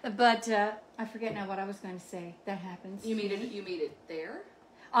 But I forget now what I was going to say. That happens. You made it there.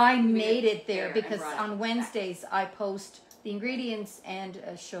 I made it there and because brought it on back. Wednesdays I post the ingredients and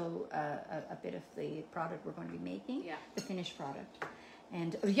show a bit of the product we're going to be making, Yeah. the finished product.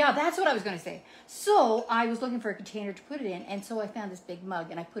 And yeah, that's what I was going to say. So I was looking for a container to put it in, and so I found this big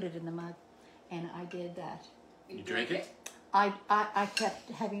mug, and I put it in the mug, and I did that. You drank it? I kept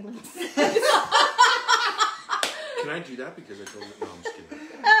having little Can I do that? Because I told it. No, I'm just kidding.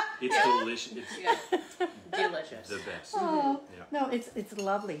 It's delicious. It's Delicious. the best. Oh, Yeah. no, it's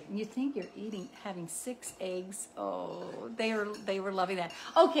lovely. And you think you're having 6 eggs. Oh, they were loving that.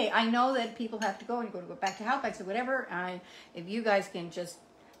 Okay, I know that people have to go and go back to Halifax or whatever. If you guys can just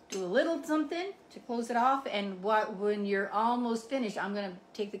do a little something to close it off, and when you're almost finished, I'm going to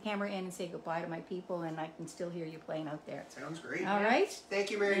take the camera in and say goodbye to my people, and I can still hear you playing out there. Sounds great. All right? Thank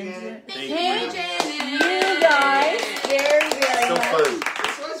you, Mary Janet. Thank you. You guys very, very So much. fun.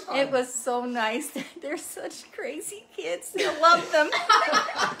 This was fun. It was so nice. They're such crazy kids. I love them.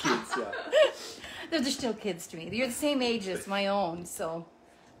 Kids, yeah. They're still kids to me. You're the same age as my own. So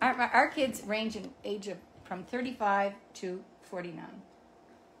our kids range in age of from 35 to 49.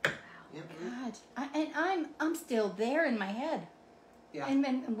 Yep. God, I'm still there in my head. Yeah. And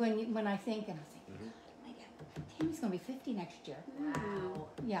when I think, and I think, oh my God, Tammy's gonna be 50 next year. Wow.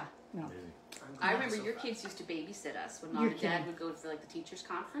 Yeah, no. Amazing. I remember your kids used to babysit us when mom You're and dad kidding. would go to like the teachers'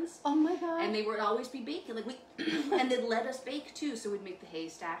 conference. Oh my God. And they would always be baking, like and they'd let us bake too. So we'd make the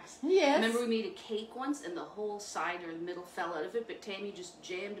haystacks. Yes. Remember we made a cake once, and the whole side or the middle fell out of it, but Tammy just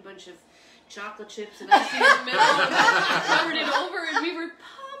jammed a bunch of chocolate chips and ice cream in the middle, and covered it over, and we were pumped.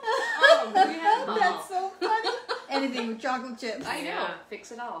 Oh, we had a ball. That's so funny. Anything with chocolate chips. I know. Yeah.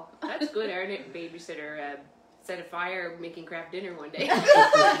 Fix it all. That's good. Our babysitter set a fire making craft dinner one day.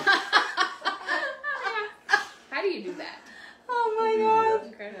 How do you do that? Oh my God.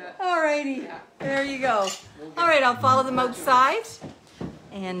 Incredible. Alrighty. Yeah. There you go. All right, I'll follow them outside.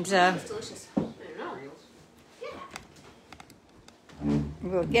 And It's delicious. I don't know.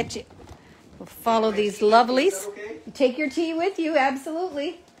 we'll get you. We'll follow these lovelies. Is that okay? Take your tea with you,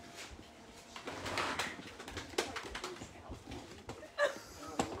 absolutely.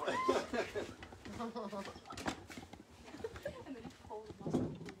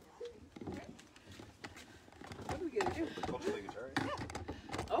 What are we gonna do? I'll play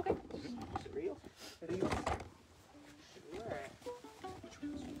guitar. Okay. Real? Anything else?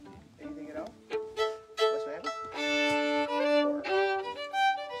 Anything at all? What's the matter?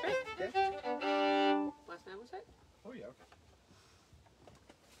 Okay. Last man was it? Oh yeah.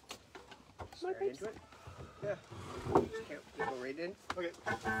 Start into it. Yeah. Just count. Go right in. Okay.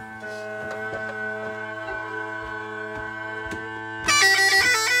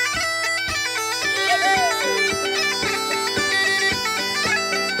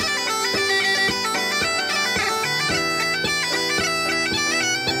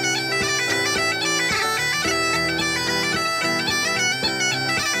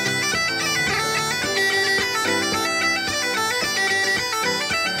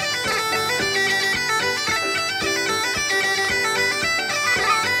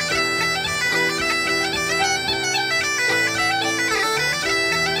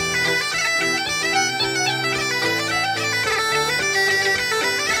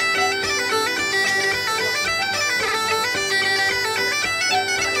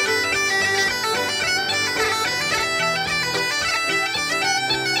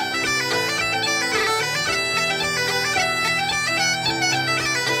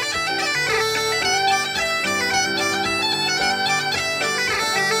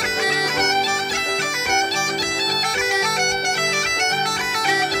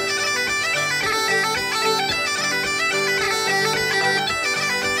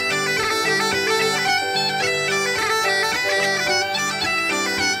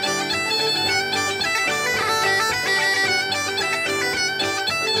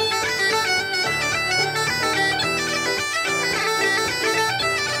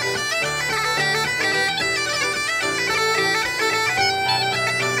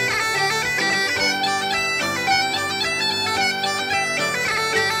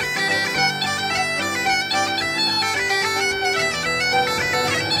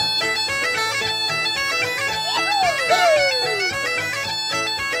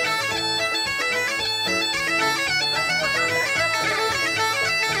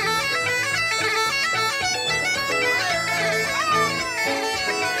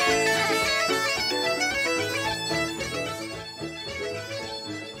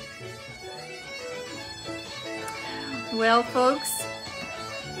 Well, folks,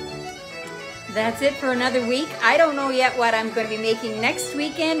 that's it for another week. I don't know yet what I'm going to be making next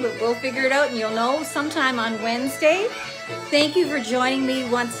weekend, but we'll figure it out and you'll know sometime on Wednesday. Thank you for joining me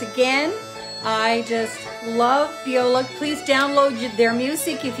once again. I just love Beòlach. Please download their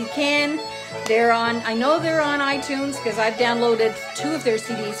music if you can. They're on, I know they're on iTunes because I've downloaded 2 of their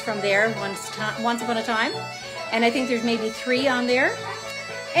CDs from there once upon a time. And I think there's maybe 3 on there.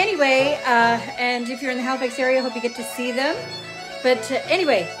 Anyway, and if you're in the Halifax area, I hope you get to see them. But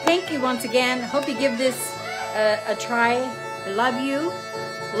anyway, thank you once again. Hope you give this a try. I love you.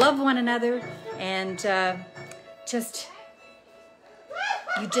 Love one another. And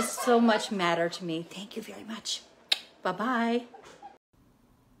you just so much matter to me. Thank you very much. Bye-bye.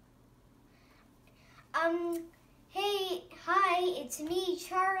 Hey, hi, it's me,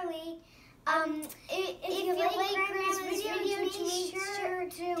 Charlie. If you like Grandma's video, make sure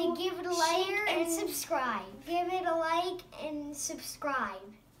to give it a like and subscribe. Give it a like and subscribe.